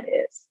what that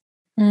is.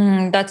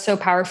 That's so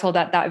powerful,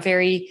 that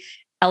very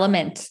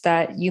element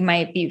that you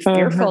might be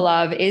fearful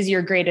of is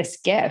your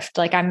greatest gift.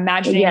 Like I'm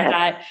imagining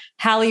that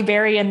Halle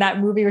Berry in that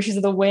movie where she's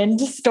in the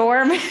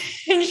windstorm and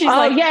she's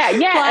flying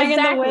exactly.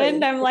 in the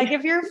wind. I'm like,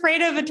 if you're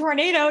afraid of a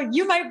tornado,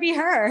 you might be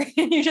her.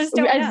 You just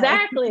don't know.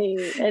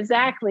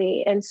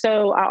 Exactly. And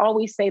so I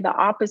always say the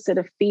opposite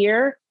of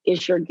fear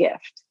is your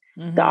gift.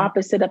 The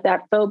opposite of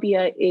that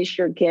phobia is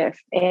your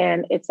gift.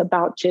 And it's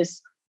about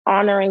just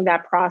honoring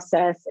that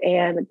process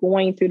and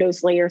going through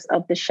those layers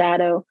of the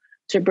shadow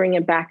to bring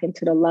it back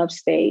into the love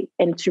state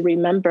and to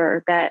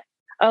remember that,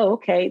 oh,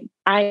 okay,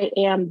 I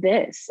am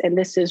this. And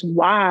this is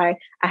why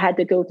I had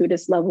to go through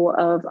this level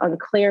of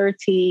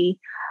unclarity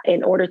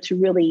in order to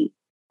really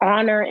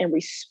honor and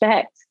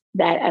respect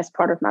that as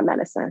part of my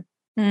medicine.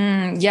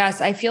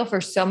 Yes, I feel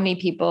for so many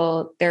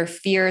people, their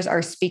fears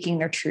are speaking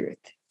their truth,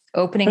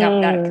 opening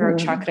up that throat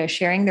chakra,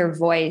 sharing their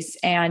voice.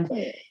 And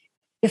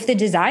if the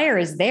desire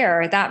is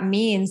there, that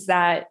means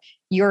that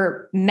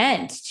you're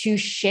meant to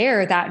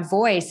share that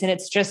voice. And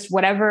it's just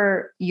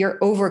whatever your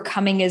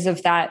overcoming is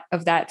of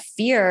that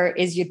fear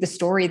is the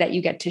story that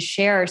you get to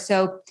share.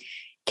 So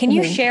can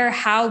you share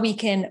how we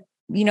can,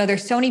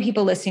 there's so many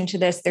people listening to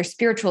this, they're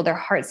spiritual, they're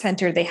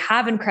heart-centered, they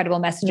have incredible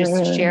messages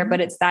to share,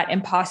 but it's that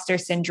imposter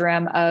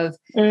syndrome of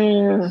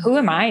who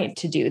am I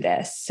to do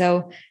this?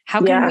 So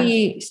how can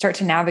we start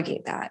to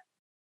navigate that?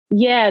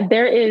 Yeah,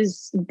 there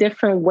is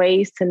different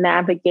ways to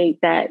navigate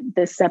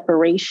the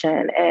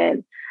separation.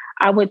 And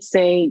I would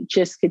say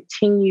just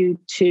continue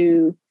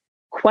to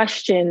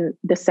question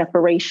the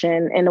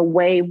separation in a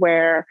way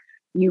where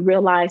you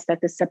realize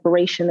that the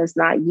separation is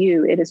not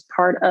you. It is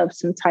part of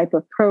some type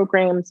of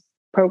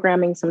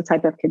programming, some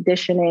type of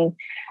conditioning,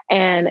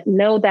 and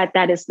know that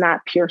that is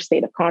not pure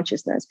state of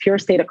consciousness. Pure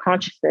state of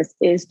consciousness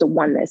is the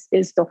oneness,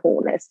 is the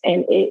wholeness,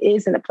 and it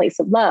is in a place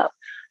of love.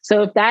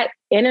 So if that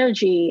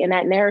energy and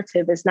that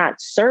narrative is not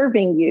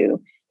serving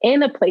you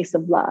in a place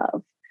of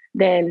love,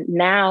 then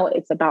now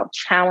it's about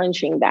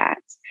challenging that.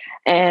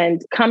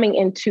 And coming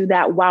into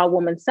that wild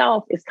woman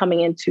self is coming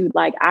into,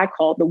 like I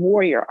call the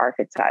warrior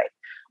archetype,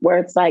 where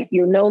it's like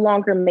you're no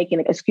longer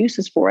making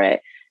excuses for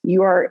it.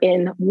 You are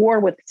in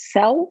war with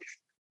self,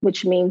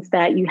 which means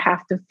that you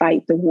have to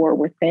fight the war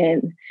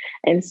within.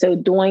 And so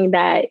doing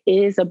that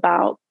is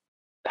about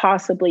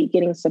possibly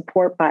getting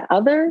support by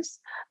others,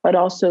 but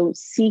also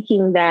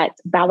seeking that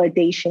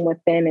validation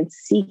within and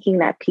seeking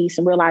that peace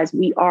and realize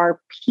we are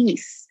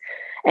peace.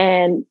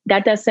 And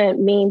that doesn't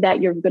mean that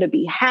you're going to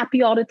be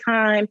happy all the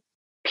time.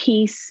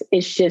 Peace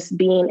is just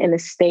being in a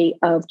state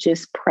of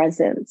just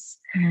presence.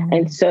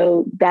 And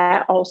so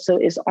that also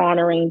is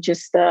honoring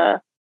just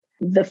the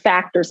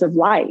factors of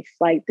life,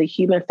 like the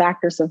human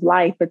factors of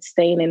life, but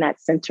staying in that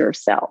center of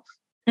self.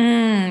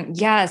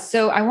 Yeah.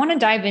 So I want to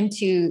dive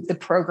into the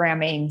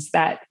programmings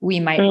that we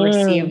might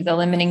receive, the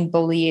limiting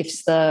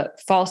beliefs, the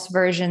false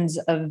versions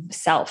of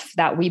self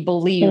that we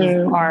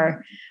believe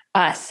are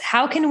us.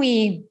 How can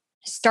we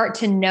start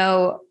to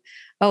know,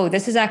 oh,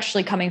 this is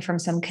actually coming from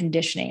some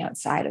conditioning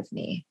outside of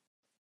me?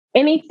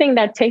 Anything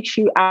that takes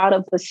you out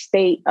of the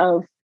state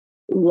of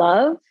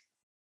love,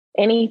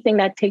 anything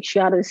that takes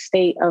you out of the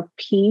state of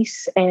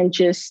peace and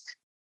just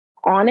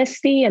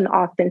honesty and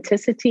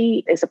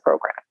authenticity is a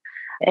program.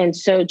 And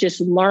so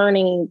just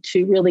learning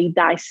to really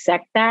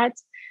dissect that.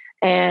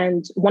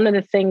 And one of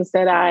the things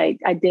that I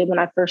did when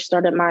I first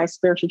started my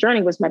spiritual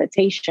journey was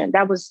meditation.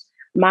 That was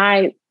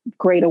my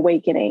great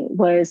awakening,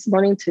 was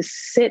learning to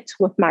sit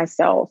with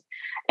myself.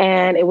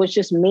 And it was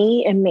just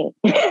me and me.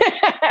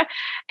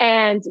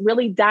 And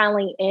really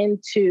dialing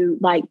into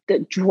like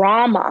the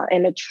drama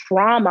and the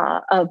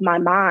trauma of my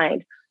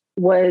mind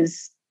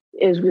was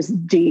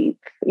deep,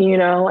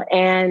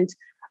 and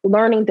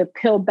learning to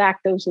peel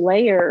back those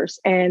layers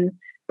and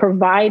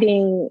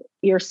providing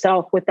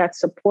yourself with that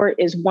support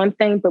is one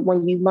thing. But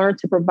when you learn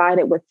to provide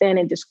it within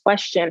and just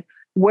question,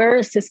 where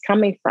is this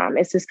coming from?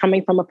 Is this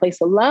coming from a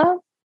place of love,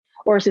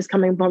 or is this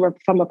coming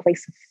from a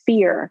place of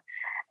fear?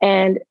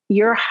 And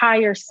your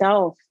higher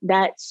self,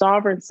 that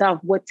sovereign self,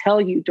 would tell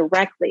you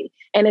directly.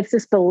 And it's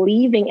just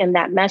believing in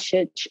that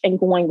message and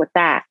going with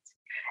that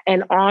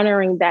and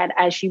honoring that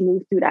as you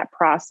move through that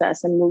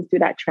process and move through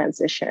that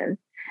transition.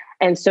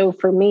 And so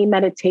for me,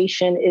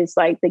 meditation is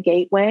like the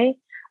gateway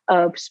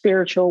of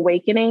spiritual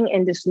awakening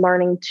and just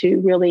learning to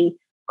really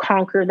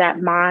conquer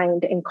that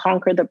mind and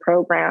conquer the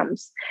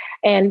programs.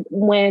 And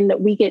when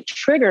we get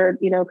triggered,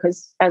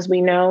 because as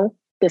we know,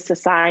 the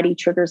society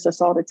triggers us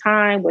all the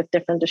time with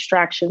different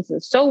distractions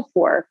and so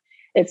forth.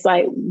 It's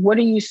like, what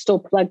are you still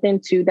plugged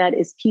into that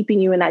is keeping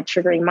you in that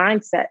triggering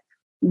mindset?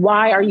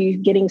 Why are you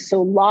getting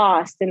so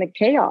lost in the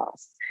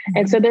chaos?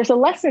 And so there's a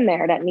lesson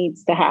there that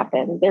needs to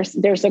happen.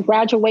 There's a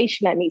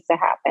graduation that needs to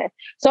happen.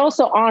 So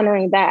also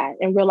honoring that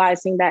and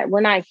realizing that we're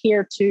not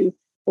here to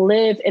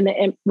live in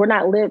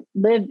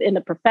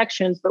the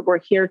perfections, but we're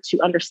here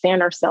to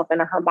understand ourselves in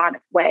a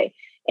harmonic way.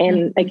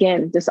 And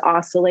again, just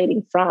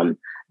oscillating from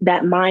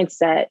that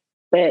mindset,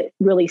 but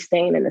really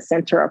staying in the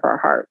center of our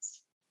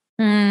hearts.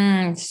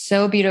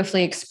 So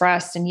beautifully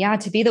expressed. And yeah,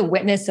 to be the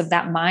witness of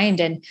that mind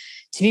and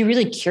to be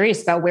really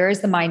curious about where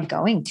is the mind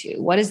going to?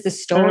 What is the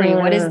story?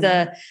 What is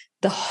the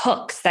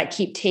hooks that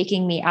keep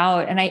taking me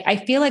out? And I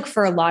feel like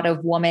for a lot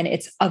of women,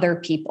 it's other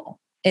people.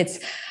 It's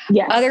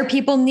other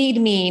people need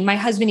me. My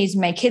husband needs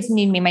me. My kids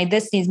need me. My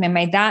this needs me.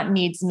 My that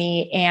needs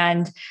me.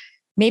 And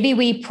maybe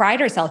we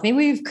pride ourselves. Maybe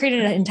we've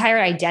created an entire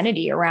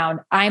identity around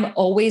I'm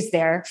always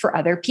there for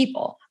other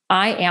people.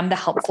 I am the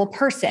helpful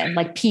person.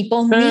 Like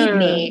people need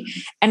me.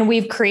 And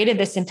we've created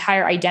this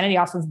entire identity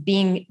off of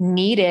being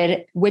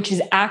needed, which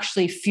is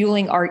actually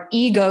fueling our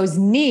ego's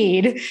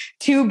need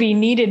to be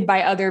needed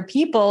by other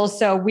people.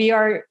 So we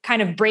are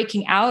kind of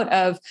breaking out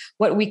of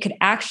what we could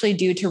actually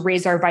do to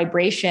raise our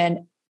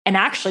vibration and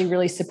actually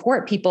really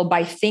support people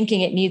by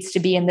thinking it needs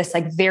to be in this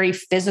like very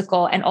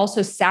physical and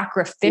also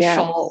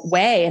sacrificial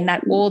way, and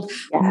that old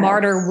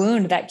martyr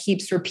wound that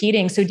keeps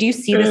repeating. So do you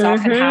see this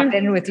often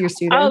happen with your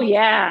students? Oh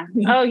yeah.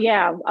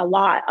 A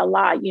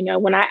lot. You know,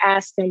 when I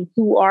ask them,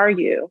 who are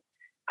you?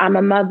 I'm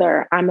a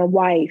mother, I'm a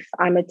wife,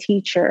 I'm a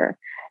teacher.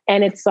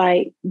 And it's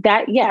like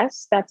that,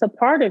 yes, that's a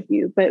part of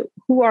you, but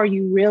who are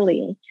you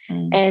really?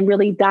 And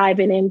really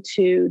diving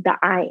into the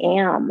I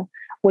am,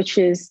 which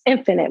is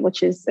infinite,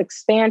 which is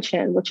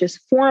expansion, which is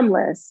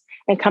formless,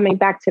 and coming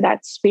back to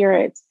that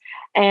spirit.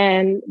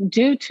 And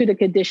due to the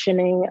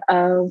conditioning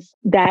of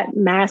that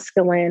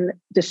masculine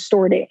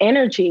distorted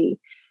energy,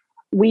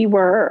 we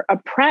were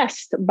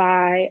oppressed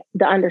by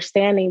the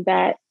understanding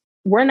that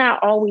we're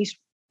not always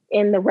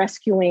in the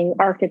rescuing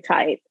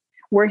archetype.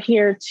 We're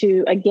here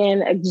to,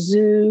 again,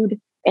 exude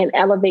and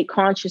elevate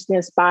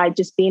consciousness by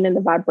just being in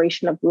the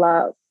vibration of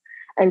love.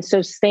 And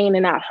so staying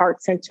in that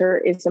heart center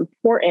is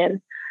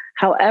important.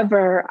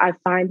 However, I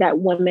find that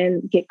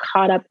women get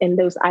caught up in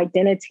those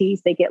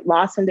identities. They get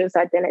lost in those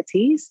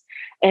identities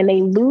and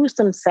they lose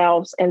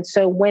themselves. And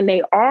so when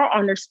they are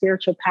on their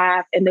spiritual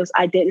path and those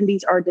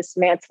identities are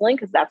dismantling,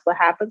 because that's what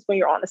happens when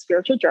you're on a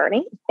spiritual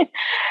journey,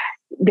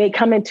 they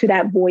come into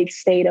that void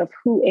state of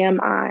who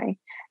am I?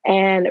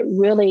 And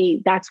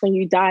really, that's when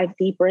you dive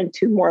deeper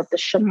into more of the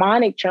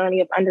shamanic journey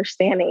of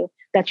understanding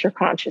that's your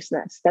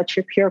consciousness, that's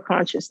your pure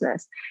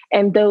consciousness.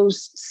 And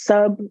those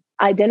sub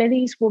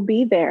identities will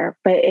be there,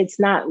 but it's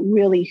not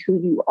really who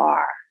you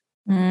are.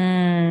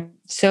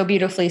 So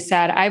beautifully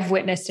said. I've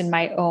witnessed in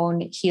my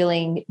own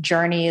healing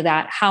journey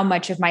that how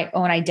much of my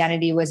own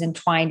identity was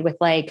entwined with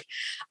like,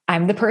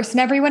 I'm the person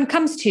everyone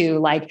comes to.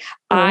 Like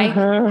I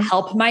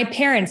help my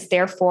parents,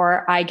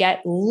 therefore I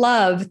get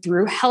love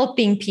through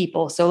helping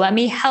people. So let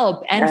me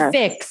help and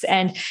fix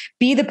and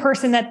be the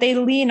person that they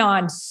lean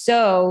on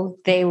so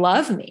they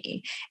love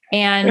me.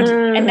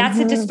 And that's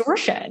a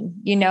distortion,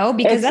 you know,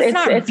 because that's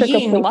not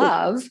being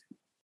love.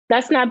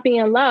 That's not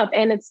being love.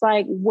 And it's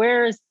like,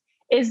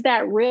 is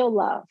that real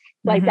love?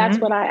 Like, that's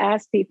what I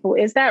ask people.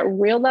 Is that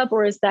real love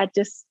or is that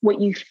just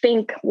what you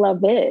think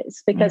love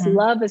is? Because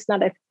love is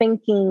not a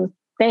thinking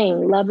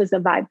thing. Love is a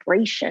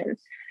vibration.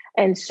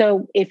 And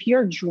so if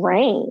you're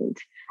drained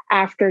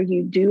after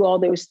you do all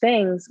those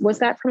things, was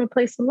that from a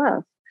place of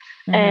love?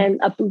 And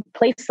a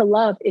place of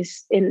love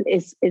is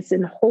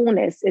in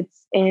wholeness.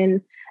 It's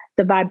in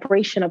the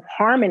vibration of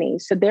harmony.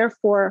 So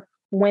therefore,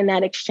 when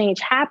that exchange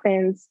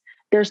happens,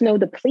 there's no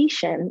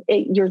depletion.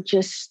 You're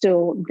just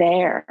still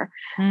there.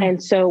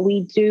 And so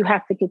we do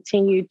have to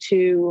continue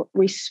to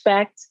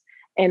respect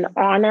and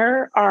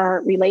honor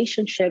our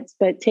relationships,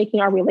 but taking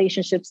our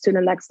relationships to the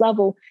next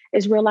level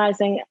is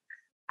realizing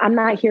I'm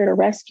not here to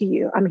rescue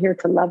you. I'm here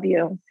to love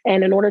you.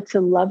 And in order to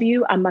love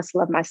you, I must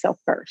love myself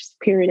first,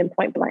 period and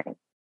point blank.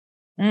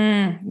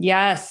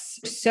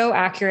 Yes, so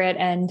accurate.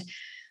 And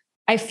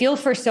I feel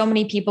for so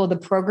many people, the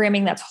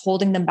programming that's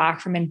holding them back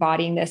from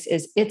embodying this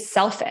is it's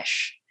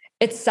selfish.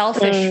 It's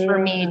selfish for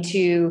me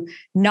to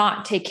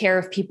not take care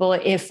of people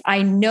if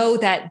I know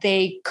that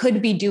they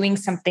could be doing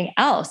something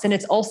else. And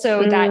it's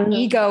also that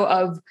ego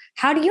of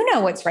how do you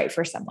know what's right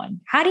for someone?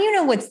 How do you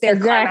know what's their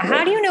karma?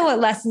 How do you know what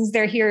lessons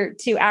they're here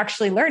to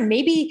actually learn?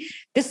 Maybe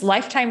this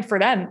lifetime for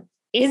them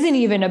isn't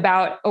even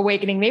about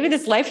awakening. Maybe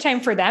this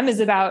lifetime for them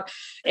is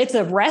it's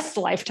a rest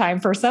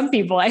lifetime for some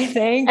people, I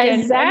think.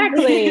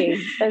 Exactly.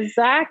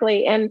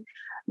 And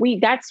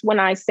that's when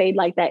I say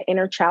like that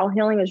inner child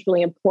healing is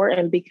really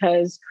important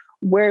because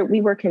where we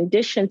were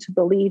conditioned to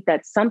believe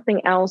that something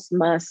else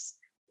must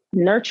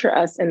nurture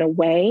us in a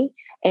way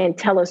and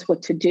tell us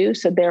what to do.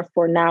 So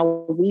therefore now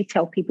we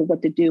tell people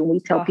what to do and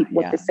we tell people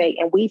what to say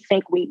and we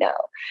think we know.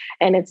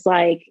 And it's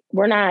like,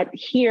 we're not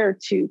here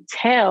to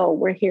tell,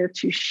 we're here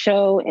to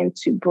show and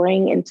to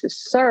bring and to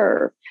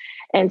serve.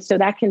 And so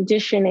that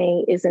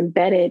conditioning is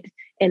embedded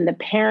in the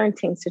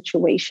parenting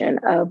situation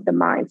of the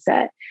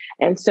mindset.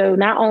 And so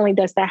not only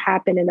does that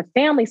happen in the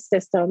family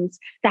systems,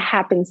 that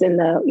happens in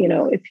the,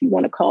 if you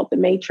want to call it the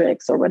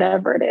matrix or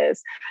whatever it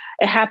is,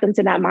 it happens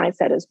in that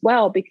mindset as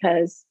well,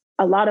 because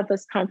a lot of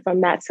us come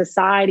from that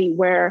society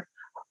where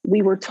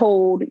we were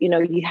told,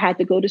 you had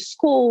to go to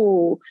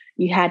school,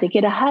 you had to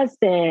get a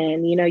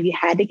husband, you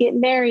had to get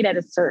married at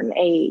a certain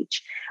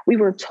age. We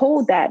were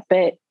told that,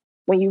 but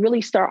when you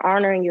really start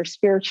honoring your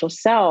spiritual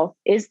self,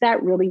 is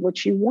that really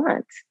what you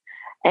want?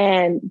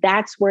 And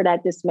that's where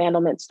that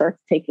dismantlement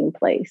starts taking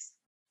place.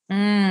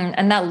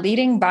 And that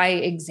leading by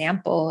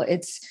example,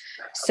 it's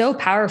so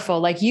powerful.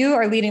 Like you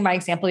are leading by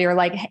example. You're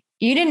like,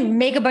 you didn't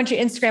make a bunch of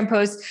Instagram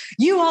posts.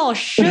 You all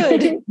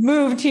should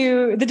move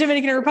to the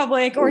Dominican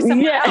Republic or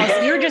somewhere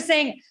else. You're just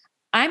saying,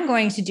 I'm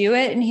going to do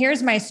it. And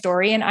here's my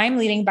story. And I'm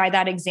leading by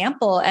that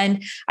example.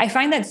 And I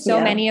find that so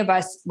many of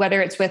us,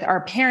 whether it's with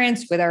our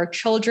parents, with our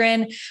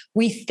children,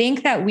 we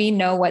think that we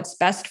know what's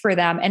best for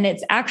them. And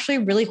it's actually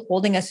really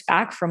holding us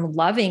back from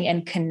loving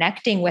and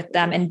connecting with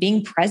them and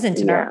being present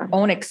in our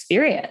own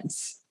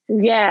experience.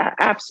 Yeah,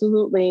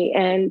 absolutely.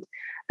 And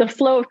the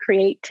flow of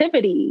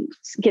creativity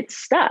gets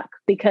stuck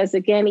because,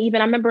 again, even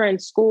I remember in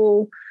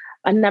school,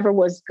 I never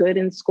was good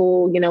in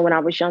school. You know, when I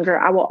was younger,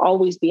 I will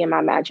always be in my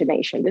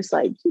imagination, just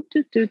like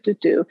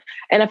do.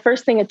 And the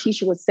first thing a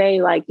teacher would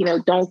say, like, you know,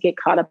 don't get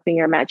caught up in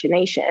your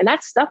imagination. And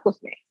that stuck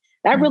with me.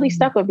 That really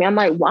stuck with me. I'm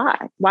like, why?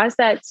 Why is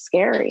that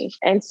scary?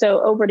 And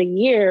so over the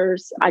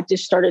years, I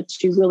just started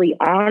to really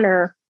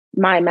honor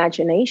my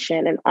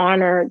imagination and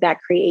honor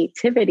that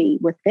creativity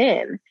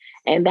within.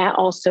 And that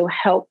also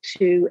helped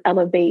to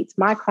elevate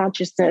my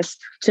consciousness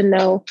to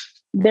know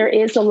there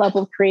is a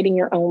level of creating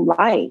your own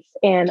life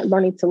and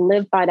learning to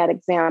live by that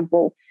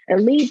example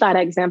and lead by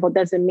that example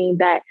doesn't mean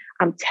that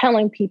I'm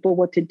telling people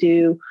what to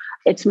do.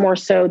 It's more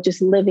so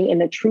just living in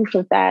the truth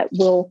of that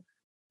will,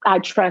 I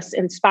trust,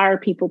 inspire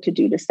people to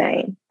do the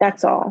same.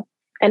 That's all.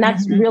 And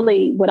that's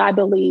really what I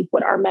believe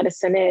what our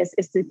medicine is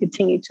to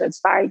continue to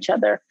inspire each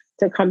other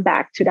to come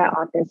back to that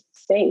authentic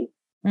state.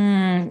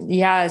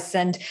 Yes.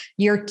 And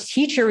your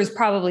teacher was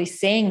probably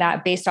saying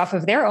that based off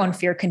of their own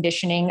fear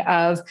conditioning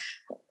of,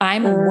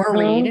 I'm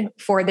worried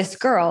for this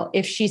girl.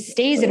 If she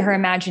stays in her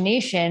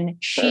imagination,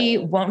 she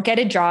won't get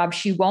a job.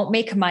 She won't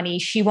make money.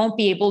 She won't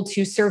be able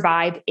to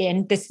survive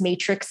in this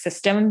matrix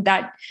system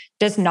that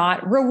does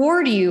not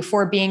reward you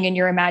for being in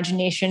your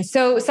imagination.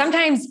 So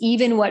sometimes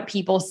even what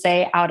people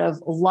say out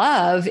of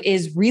love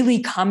is really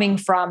coming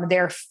from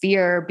their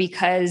fear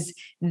because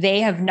they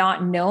have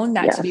not known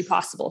that to be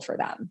possible for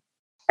them.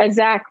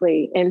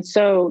 Exactly. And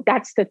so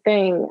that's the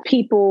thing.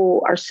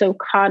 People are so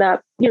caught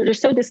up, they're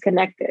so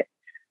disconnected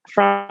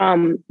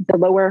from the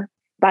lower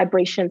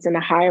vibrations and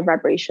the higher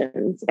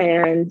vibrations.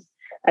 And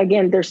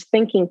again, there's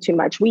thinking too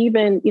much.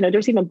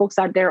 There's even books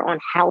out there on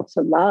how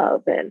to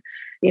love and,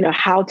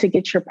 how to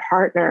get your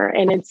partner.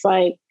 And it's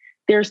like,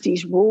 there's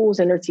these rules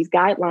and there's these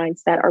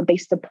guidelines that are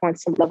based upon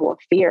some level of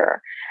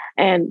fear.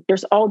 And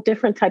there's all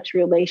different types of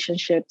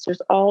relationships.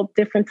 There's all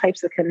different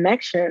types of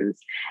connections.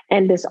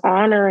 And this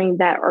honoring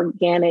that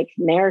organic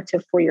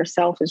narrative for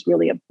yourself is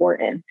really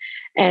important.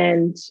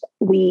 And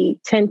we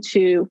tend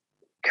to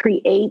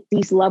create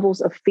these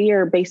levels of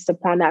fear based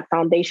upon that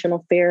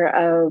foundational fear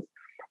of,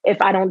 if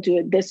I don't do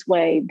it this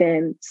way,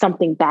 then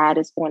something bad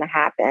is going to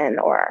happen,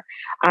 or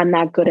I'm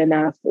not good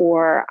enough,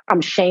 or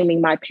I'm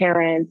shaming my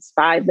parents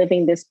by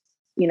living this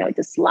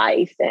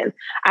life. And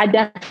I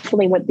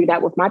definitely went through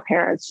that with my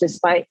parents,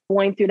 just like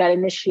going through that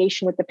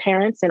initiation with the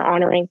parents and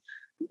honoring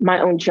my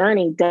own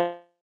journey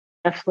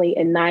definitely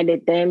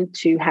ignited them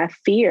to have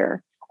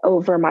fear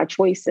over my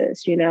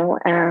choices.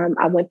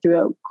 I went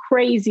through a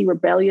crazy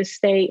rebellious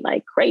state,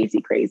 like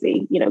crazy,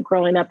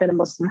 growing up in a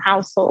Muslim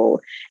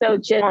household. So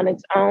just on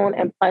its own,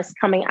 and plus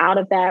coming out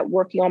of that,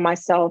 working on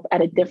myself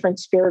at a different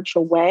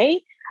spiritual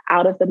way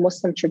out of the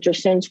Muslim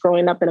traditions,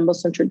 growing up in a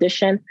Muslim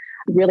tradition,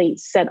 really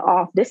set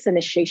off this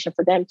initiation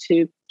for them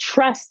to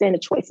trust in the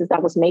choices I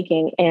was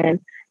making. And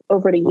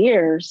over the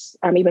years,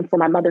 even for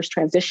my mother's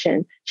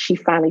transition, she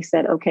finally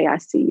said, okay, I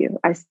see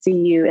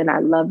you and I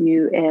love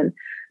you. And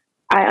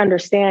I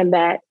understand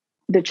that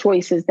the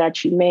choices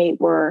that you made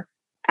were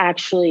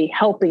actually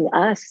helping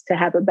us to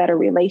have a better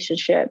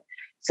relationship.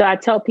 So I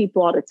tell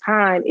people all the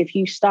time, if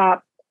you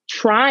stop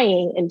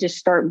trying and just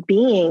start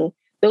being,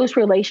 those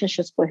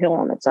relationships will heal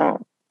on its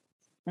own.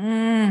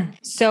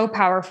 So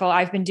powerful.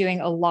 I've been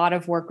doing a lot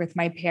of work with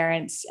my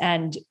parents,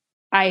 and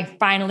I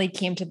finally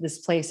came to this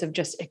place of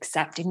just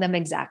accepting them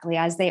exactly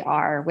as they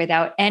are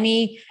without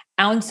any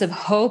ounce of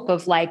hope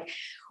of like,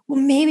 well,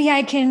 maybe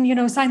I can,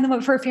 sign them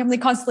up for a family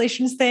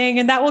constellations thing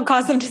and that will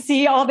cause them to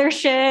see all their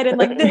shit and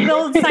like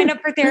they'll sign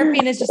up for therapy.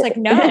 And it's just like,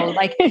 no,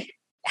 like,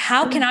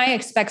 how can I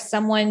expect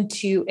someone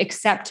to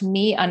accept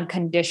me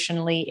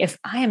unconditionally if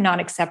I am not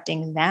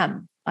accepting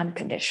them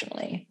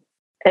unconditionally?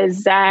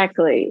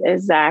 Exactly.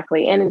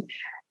 And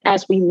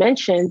as we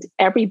mentioned,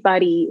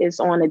 everybody is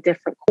on a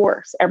different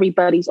course.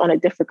 Everybody's on a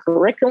different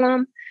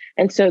curriculum.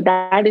 And so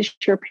that is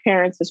your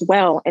parents as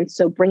well. And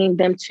so bringing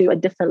them to a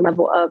different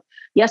level of,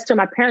 yes, they're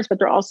my parents, but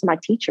they're also my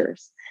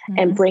teachers.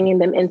 And bringing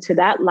them into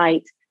that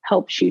light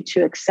helps you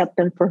to accept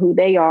them for who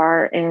they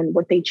are and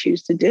what they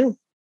choose to do.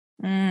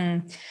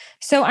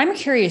 So I'm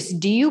curious,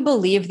 do you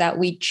believe that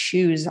we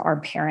choose our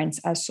parents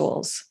as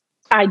souls?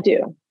 I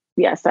do.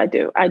 Yes, I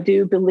do. I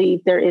do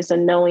believe there is a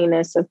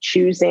knowingness of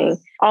choosing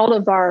all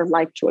of our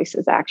life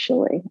choices,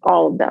 actually,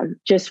 all of them,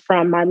 just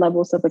from my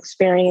levels of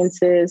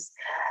experiences.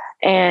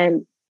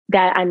 And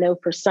that I know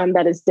for some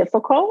that is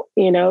difficult,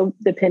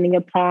 depending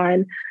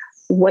upon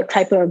what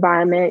type of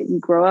environment you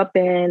grow up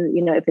in.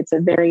 If it's a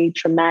very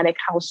traumatic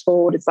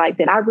household, it's like,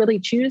 did I really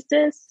choose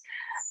this?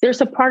 There's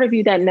a part of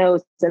you that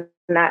knows,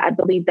 and I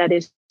believe that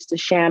is the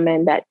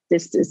shaman, that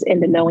this is in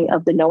the knowing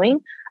of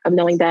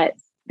knowing that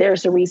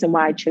there's a reason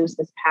why I chose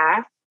this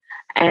path.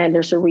 And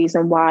there's a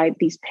reason why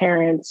these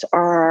parents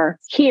are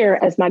here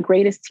as my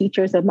greatest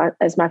teachers,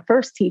 as my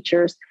first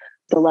teachers,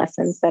 the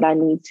lessons that I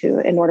need to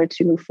in order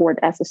to move forward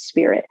as a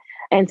spirit.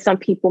 And some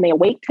people may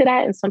awake to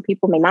that and some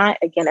people may not.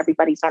 Again,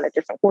 everybody's on a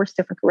different course,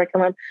 different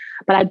curriculum.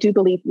 But I do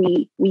believe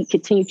we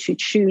continue to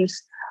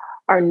choose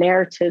our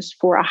narratives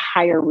for a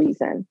higher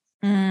reason.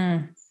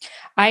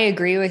 I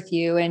agree with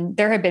you. And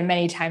there have been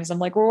many times I'm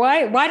like, well,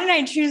 why didn't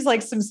I choose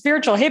like some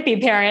spiritual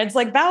hippie parents?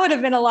 Like that would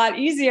have been a lot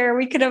easier.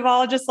 We could have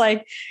all just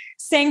like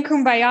sang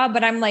kumbaya,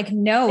 but I'm like,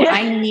 no,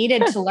 I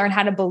needed to learn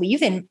how to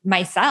believe in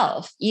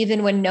myself,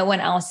 even when no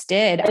one else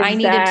did. Exactly. I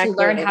needed to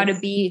learn how to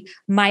be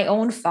my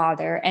own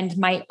father and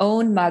my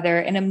own mother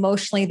and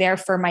emotionally there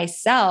for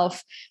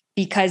myself,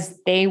 because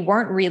they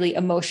weren't really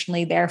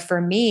emotionally there for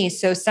me.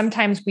 So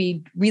sometimes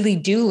we really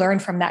do learn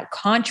from that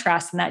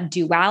contrast and that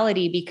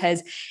duality,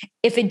 because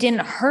if it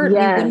didn't hurt, we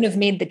wouldn't have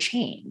made the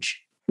change.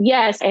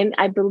 Yes. And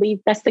I believe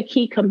that's the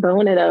key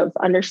component of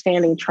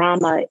understanding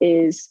trauma,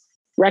 is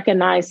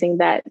recognizing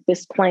that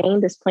this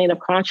plane of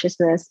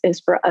consciousness is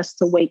for us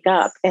to wake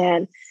up.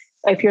 And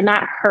if you're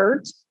not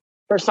hurt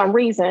for some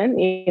reason,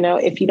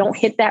 if you don't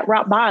hit that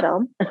rock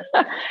bottom,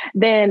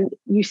 then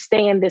you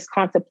stay in this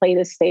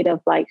contemplative state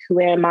of like, who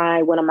am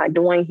I? What am I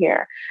doing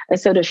here? And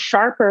so the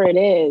sharper it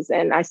is,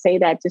 and I say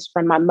that just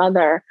from my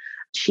mother,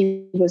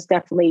 she was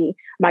definitely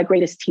my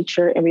greatest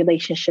teacher in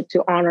relationship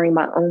to honoring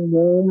my own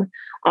womb,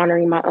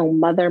 honoring my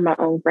own mother, my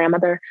own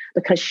grandmother,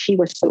 because she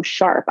was so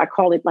sharp. I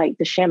call it like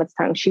the shaman's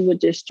tongue. She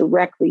would just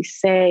directly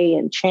say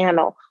and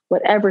channel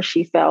whatever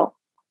she felt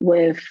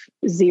with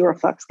zero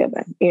fucks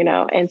given,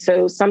 And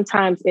so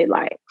sometimes it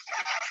like,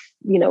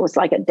 it's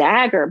like a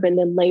dagger, but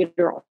then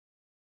later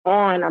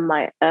on, I'm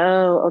like,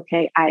 oh,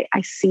 okay, I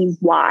see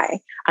why.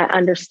 I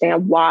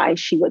understand why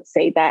she would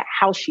say that,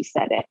 how she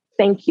said it.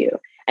 Thank you.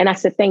 And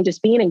that's the thing,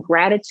 just being in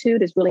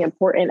gratitude is really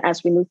important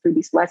as we move through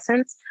these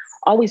lessons.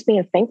 Always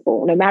being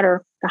thankful, no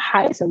matter the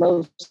highs and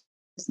lows,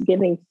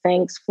 giving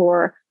thanks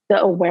for the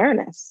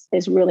awareness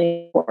is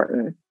really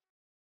important.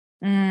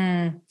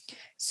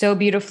 So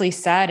beautifully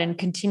said. And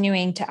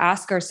continuing to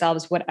ask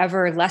ourselves,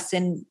 whatever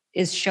lesson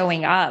is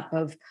showing up,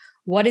 of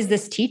what is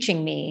this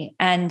teaching me?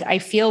 And I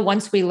feel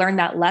once we learn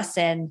that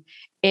lesson,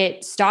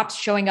 it stops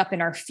showing up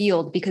in our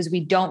field, because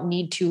we don't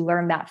need to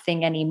learn that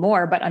thing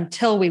anymore. But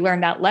until we learn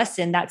that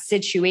lesson, that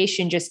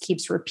situation just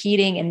keeps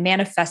repeating and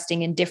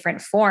manifesting in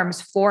different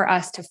forms for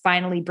us to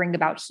finally bring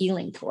about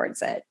healing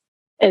towards it.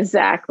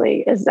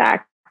 Exactly.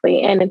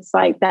 And it's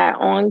like that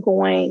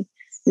ongoing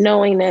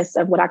knowingness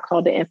of what I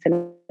call the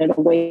infinite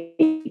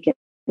awakening.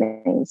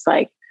 It's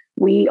like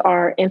we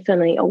are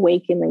infinitely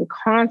awakening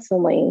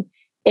constantly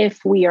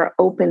if we are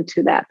open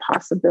to that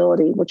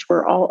possibility, which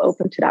we're all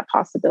open to that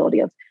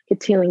possibility of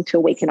continuing to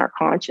awaken our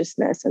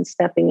consciousness and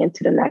stepping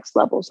into the next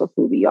levels of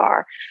who we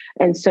are.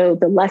 And so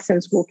the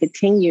lessons will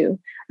continue,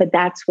 but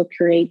that's what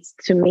creates,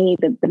 to me,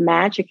 the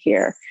magic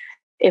here.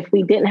 If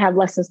we didn't have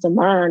lessons to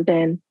learn,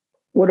 then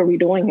what are we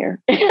doing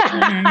here?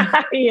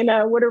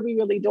 What are we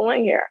really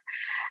doing here?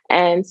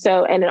 And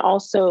so, and it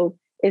also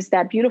is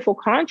that beautiful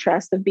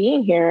contrast of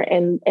being here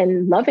and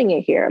loving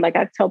it here. Like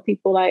I tell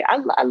people, like,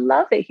 I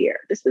love it here.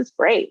 This is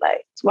great.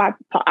 Like, it's why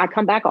I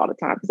come back all the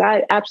time, because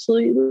I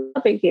absolutely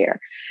love it here.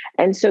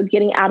 And so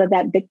getting out of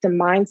that victim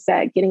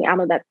mindset, getting out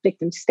of that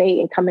victim state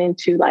and coming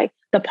into like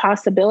the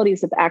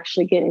possibilities of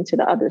actually getting to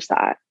the other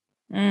side.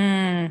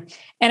 And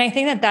I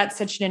think that that's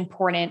such an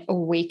important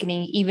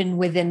awakening, even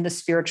within the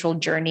spiritual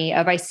journey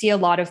of, I see a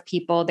lot of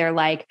people, they're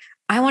like,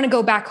 I want to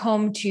go back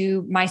home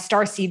to my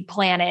starseed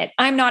planet.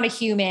 I'm not a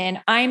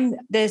human. I'm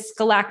this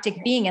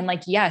galactic being. And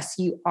like, yes,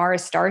 you are a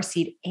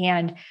starseed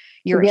and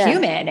you're a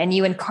human and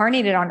you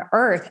incarnated on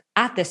Earth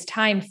at this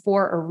time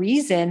for a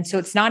reason. So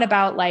it's not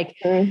about like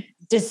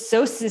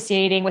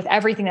dissociating with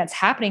everything that's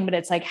happening, but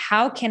it's like,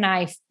 how can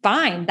I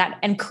find that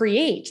and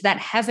create that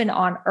heaven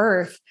on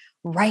Earth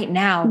right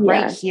now,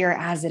 right here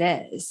as it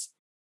is?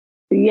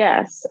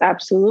 Yes,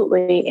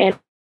 absolutely. And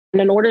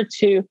in order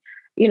to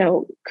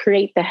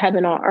create the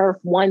heaven on earth,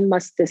 one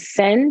must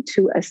descend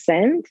to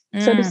ascend,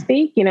 so to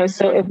speak.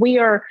 So if we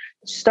are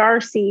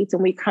star seeds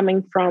and we're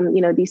coming from,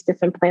 these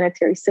different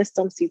planetary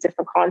systems, these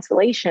different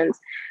constellations,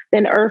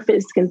 then Earth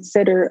is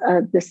considered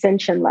a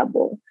descension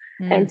level.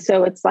 And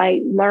so it's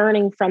like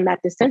learning from that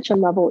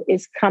descension level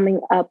is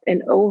coming up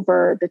and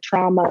over the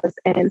traumas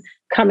and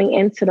coming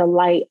into the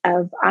light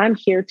of, I'm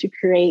here to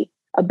create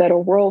a better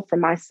world for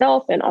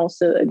myself, and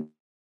also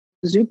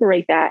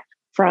exuberate that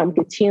from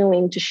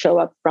continuing to show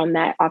up from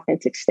that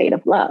authentic state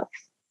of love.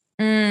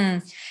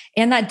 And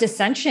that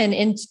descension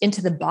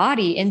into the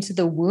body, into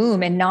the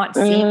womb, and not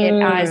seeing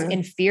it as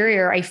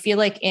inferior. I feel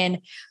like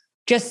in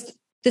just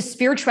the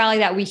spirituality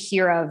that we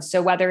hear of,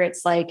 so whether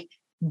it's like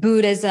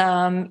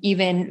Buddhism,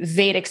 even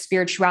Vedic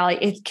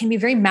spirituality, it can be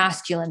very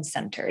masculine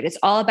centered. It's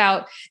all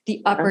about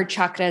the upper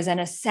chakras and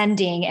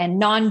ascending and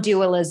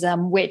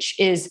non-dualism, which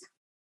is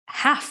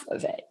half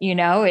of it,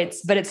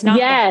 but it's not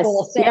the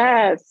whole thing.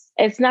 Yes.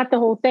 It's not the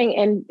whole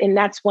thing. And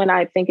that's when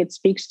I think it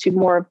speaks to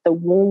more of the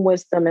womb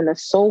wisdom and the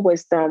soul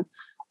wisdom.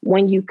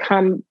 When you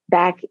come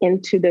back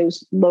into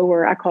those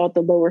lower, I call it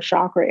the lower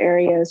chakra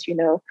areas,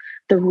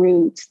 the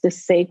roots, the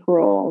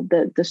sacral,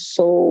 the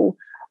soul,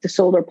 the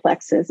solar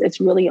plexus,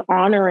 it's really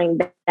honoring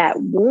that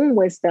womb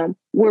wisdom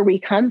where we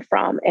come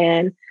from,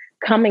 and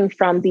coming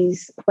from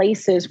these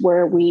places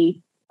where we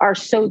are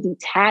so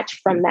detached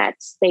from that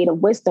state of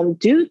wisdom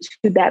due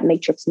to that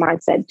matrix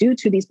mindset, due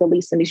to these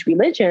beliefs and these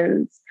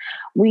religions,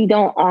 we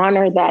don't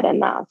honor that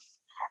enough.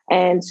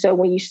 And so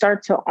when you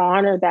start to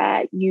honor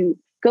that, you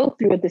go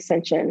through a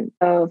dissension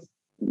of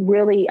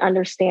really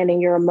understanding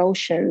your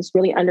emotions,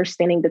 really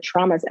understanding the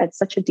traumas at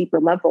such a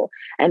deeper level.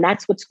 And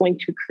that's what's going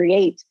to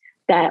create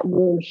that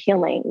womb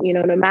healing,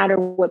 no matter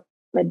what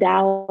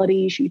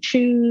modalities you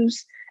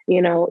choose,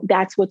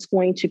 that's what's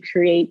going to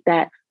create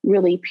that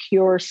really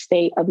pure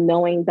state of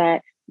knowing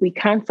that we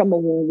come from a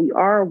womb, we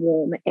are a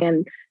womb,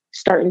 and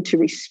starting to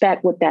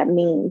respect what that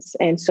means.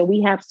 And so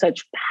we have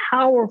such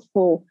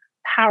powerful,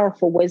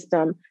 powerful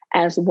wisdom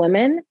as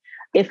women.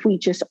 If we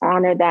just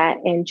honor that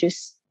and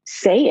just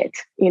say it,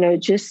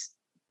 just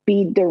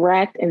be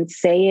direct and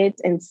say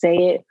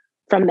it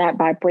from that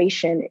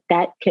vibration,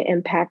 that can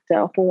impact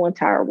the whole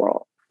entire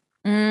world.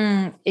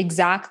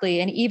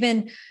 Exactly. And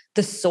even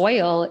the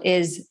soil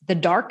is the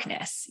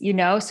darkness,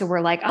 so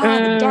we're like,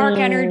 the dark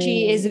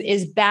energy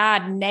is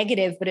bad,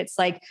 negative, but it's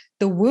like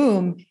the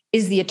womb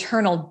is the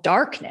eternal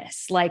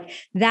darkness. Like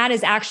that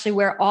is actually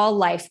where all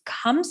life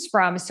comes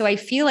from. So I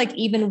feel like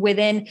even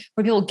when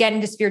people get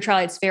into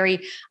spirituality, it's very,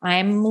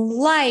 I'm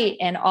light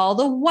and all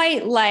the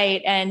white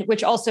light, and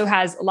which also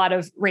has a lot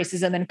of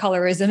racism and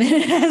colorism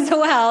in it as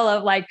well,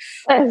 of like,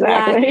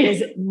 black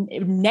is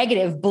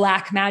negative,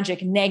 black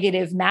magic,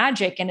 negative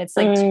magic. And it's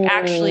like to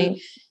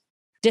actually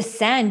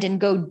descend and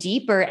go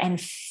deeper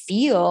and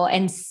feel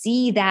and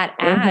see that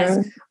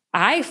as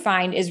I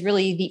find is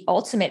really the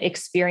ultimate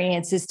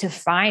experience, is to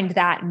find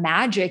that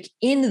magic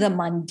in the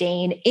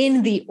mundane,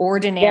 in the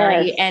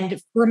ordinary. Yes.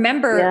 And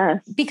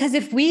remember, because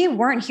if we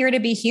weren't here to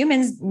be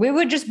humans, we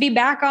would just be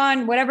back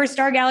on whatever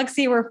star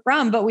galaxy we're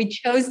from, but we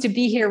chose to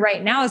be here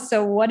right now.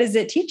 So what is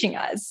it teaching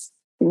us?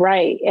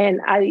 Right. And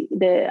I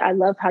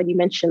love how you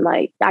mentioned,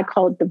 like, I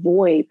call it the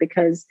void,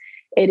 because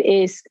it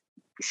is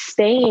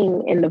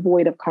staying in the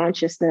void of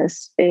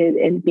consciousness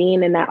and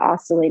being in that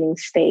oscillating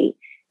state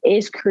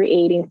is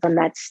creating from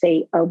that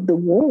state of the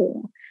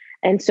womb.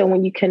 And so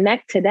when you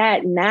connect to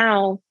that,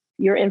 now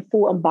you're in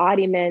full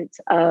embodiment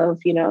of,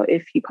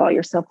 if you call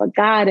yourself a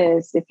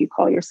goddess, if you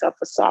call yourself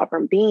a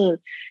sovereign being,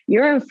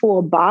 you're in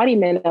full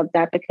embodiment of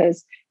that,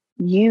 because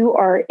you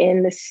are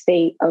in the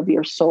state of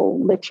your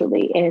soul,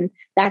 literally. And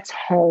that's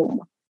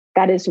home.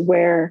 That is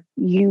where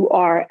you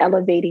are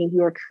elevating,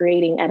 you are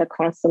creating at a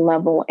constant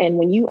level. And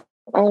when you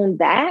own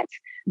that,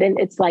 then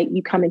it's like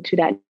you come into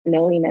that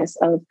knowingness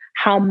of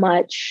how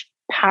much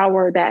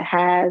power that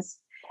has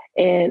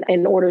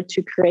in order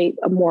to create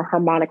a more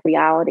harmonic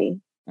reality.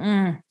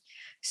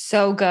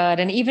 So good.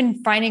 And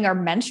even finding our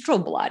menstrual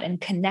blood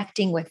and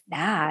connecting with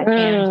that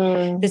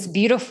and this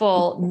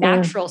beautiful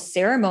natural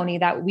ceremony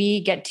that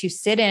we get to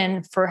sit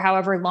in for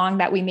however long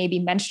that we may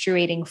be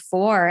menstruating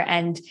for.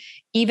 And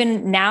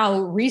even now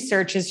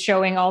research is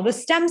showing all the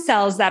stem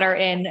cells that are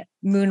in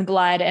moon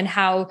blood and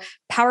how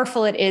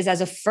powerful it is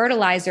as a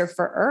fertilizer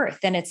for Earth.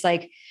 And it's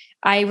like,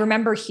 I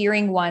remember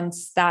hearing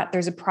once that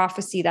there's a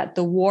prophecy that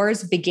the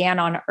wars began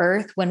on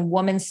Earth when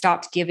women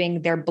stopped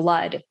giving their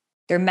blood,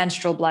 their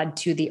menstrual blood,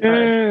 to the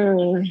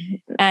earth.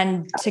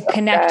 And to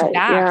connect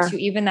back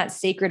to even that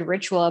sacred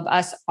ritual of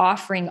us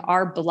offering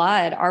our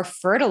blood, our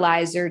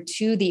fertilizer,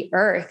 to the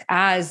earth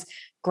as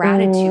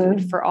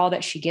gratitude for all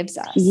that she gives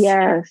us.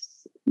 Yes.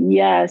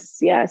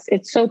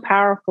 It's so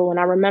powerful. And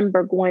I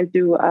remember going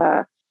through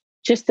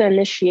just the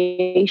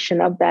initiation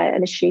of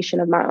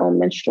my own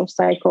menstrual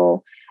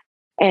cycle,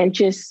 and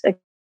just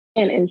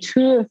again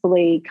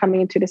intuitively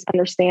coming into this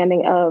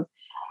understanding of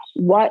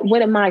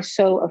what am I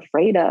so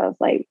afraid of?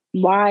 Like,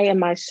 why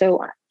am I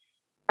so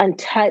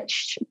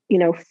untouched,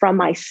 from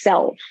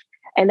myself?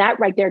 And that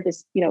right there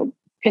just,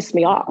 pissed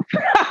me off.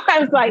 I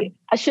was like,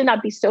 I should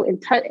not be so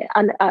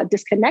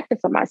disconnected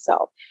from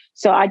myself.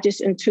 So I just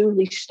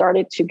intuitively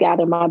started to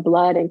gather my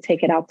blood and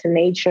take it out to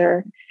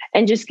nature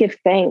and just give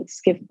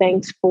thanks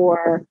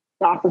for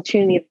the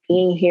opportunity of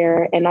being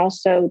here, and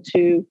also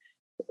to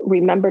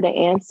remember the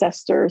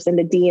ancestors and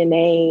the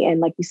DNA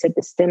and, like you said,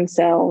 the stem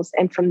cells.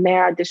 And from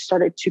there, I just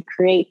started to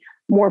create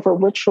more of a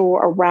ritual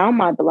around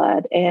my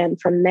blood.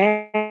 And from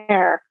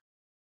there,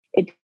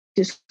 it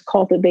just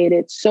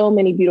cultivated so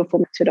many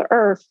beautiful to the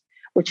earth,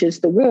 which is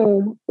the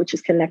womb, which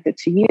is connected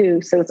to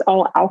you. So it's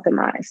all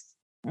alchemized.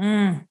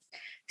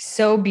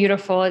 So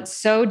beautiful. It's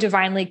so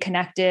divinely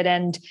connected.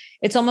 And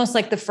it's almost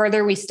like the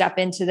further we step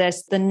into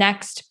this, the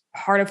next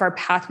part of our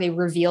pathway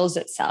reveals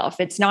itself.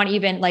 It's not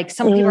even like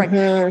some people are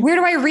like, where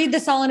do I read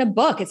this all in a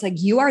book? It's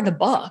like, you are the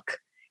book.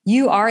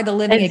 You are the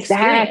living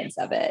experience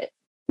of it.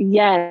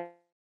 Yes.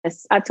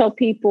 I tell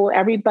people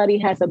everybody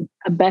has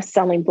a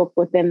best-selling book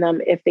within them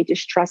if they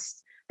just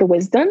trust the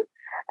wisdom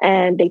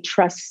and they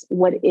trust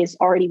what is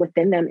already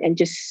within them and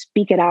just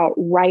speak it out,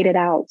 write it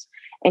out,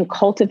 and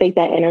cultivate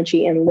that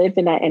energy and live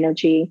in that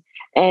energy.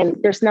 And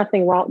there's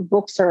nothing wrong.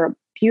 Books are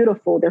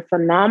beautiful. They're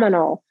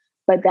phenomenal.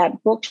 But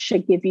that book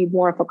should give you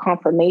more of a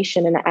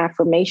confirmation and an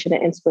affirmation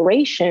and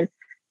inspiration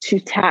to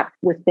tap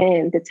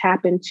within, to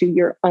tap into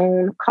your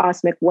own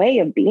cosmic way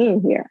of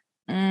being here.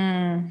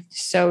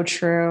 So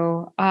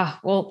true.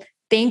 Well,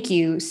 thank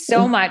you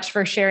so much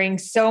for sharing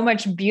so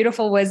much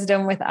beautiful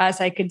wisdom with us.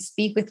 I could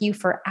speak with you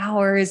for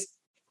hours.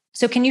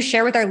 So can you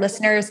share with our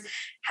listeners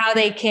how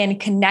they can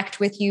connect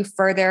with you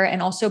further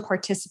and also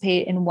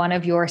participate in one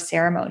of your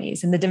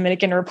ceremonies in the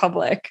Dominican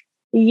Republic?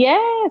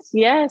 Yes.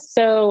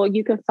 So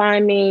you can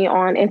find me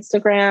on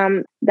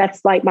Instagram.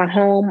 That's like my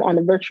home on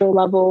the virtual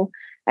level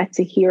at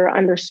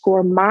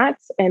Taheera_Maat.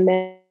 And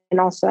then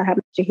also I have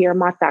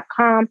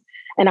TaheeraMaat.com.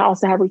 And I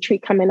also have a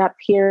retreat coming up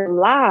here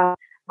live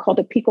called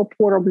the Pico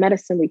Portal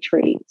Medicine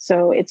Retreat.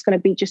 So it's going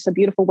to be just a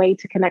beautiful way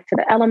to connect to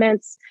the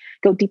elements,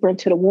 go deeper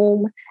into the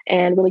womb,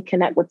 and really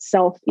connect with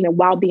self,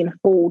 while being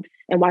whole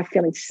and while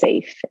feeling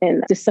safe.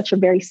 And just such a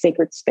very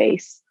sacred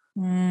space.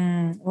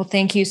 Well,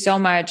 thank you so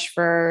much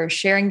for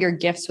sharing your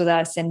gifts with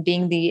us and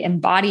being the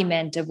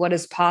embodiment of what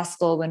is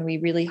possible when we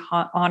really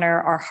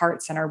honor our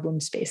hearts and our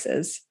womb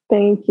spaces.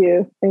 Thank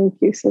you. Thank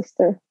you,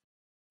 sister.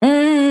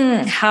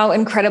 How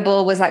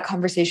incredible was that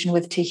conversation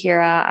with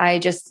Taheera? I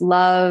just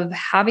love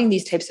having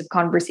these types of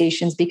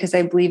conversations because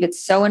I believe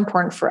it's so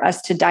important for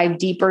us to dive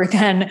deeper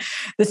than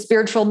the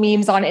spiritual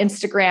memes on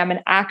Instagram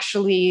and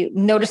actually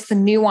notice the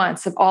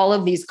nuance of all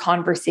of these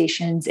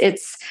conversations.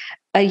 It's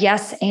a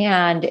yes,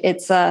 and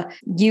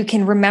you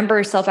can remember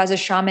yourself as a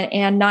shaman,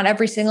 and not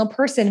every single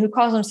person who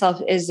calls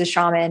himself is a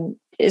shaman,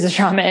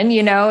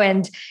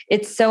 and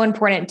it's so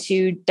important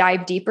to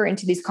dive deeper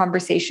into these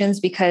conversations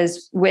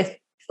because with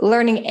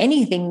learning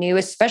anything new,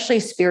 especially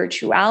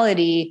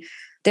spirituality,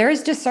 there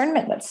is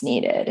discernment that's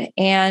needed.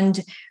 And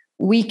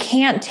we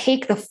can't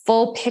take the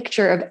full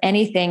picture of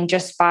anything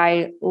just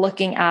by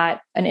looking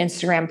at an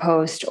Instagram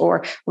post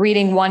or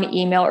reading one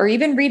email or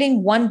even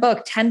reading one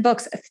book, 10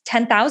 books,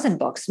 10,000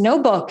 books.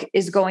 No book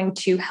is going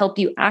to help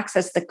you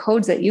access the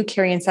codes that you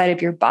carry inside of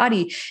your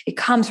body. It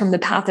comes from the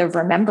path of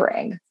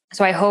remembering.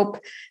 So I hope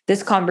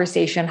this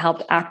conversation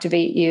helped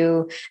activate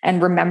you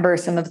and remember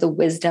some of the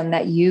wisdom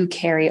that you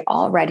carry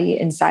already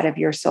inside of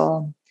your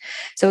soul.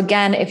 So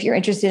again, if you're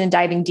interested in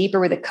diving deeper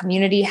with a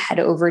community, head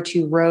over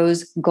to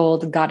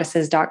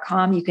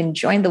rosegoldgoddesses.com. You can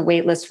join the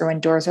waitlist for when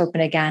doors open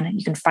again.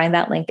 You can find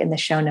that link in the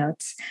show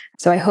notes.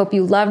 So I hope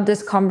you loved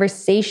this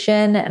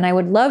conversation, and I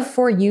would love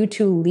for you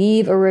to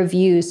leave a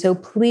review. So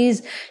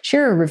please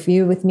share a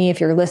review with me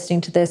if you're listening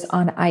to this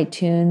on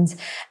iTunes,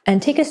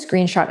 and take a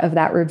screenshot of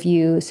that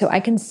review so I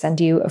can send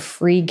you a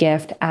free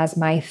gift as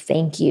my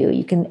thank you.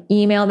 You can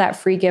email that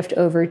free gift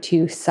over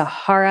to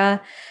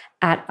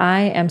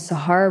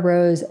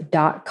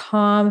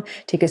Sahara@IamSaharaRose.com.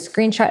 Take a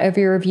screenshot of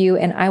your review,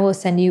 and I will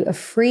send you a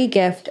free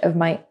gift of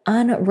my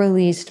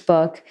unreleased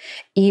book,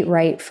 Eat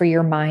Right for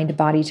Your Mind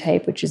Body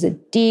Type, which is a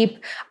deep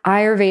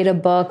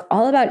Ayurveda book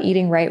all about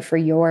eating right for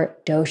your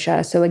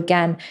dosha. So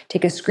again,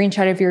 take a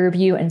screenshot of your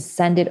review and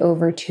send it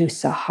over to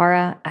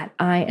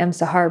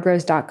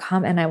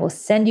Sahara@IamSaharaRose.com, and I will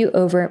send you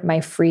over my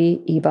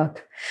free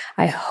ebook.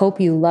 I hope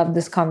you loved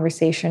this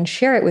conversation.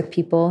 Share it with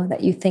people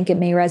that you think it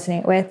may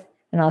resonate with.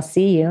 And I'll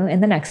see you in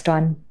the next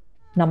one.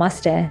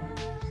 Namaste.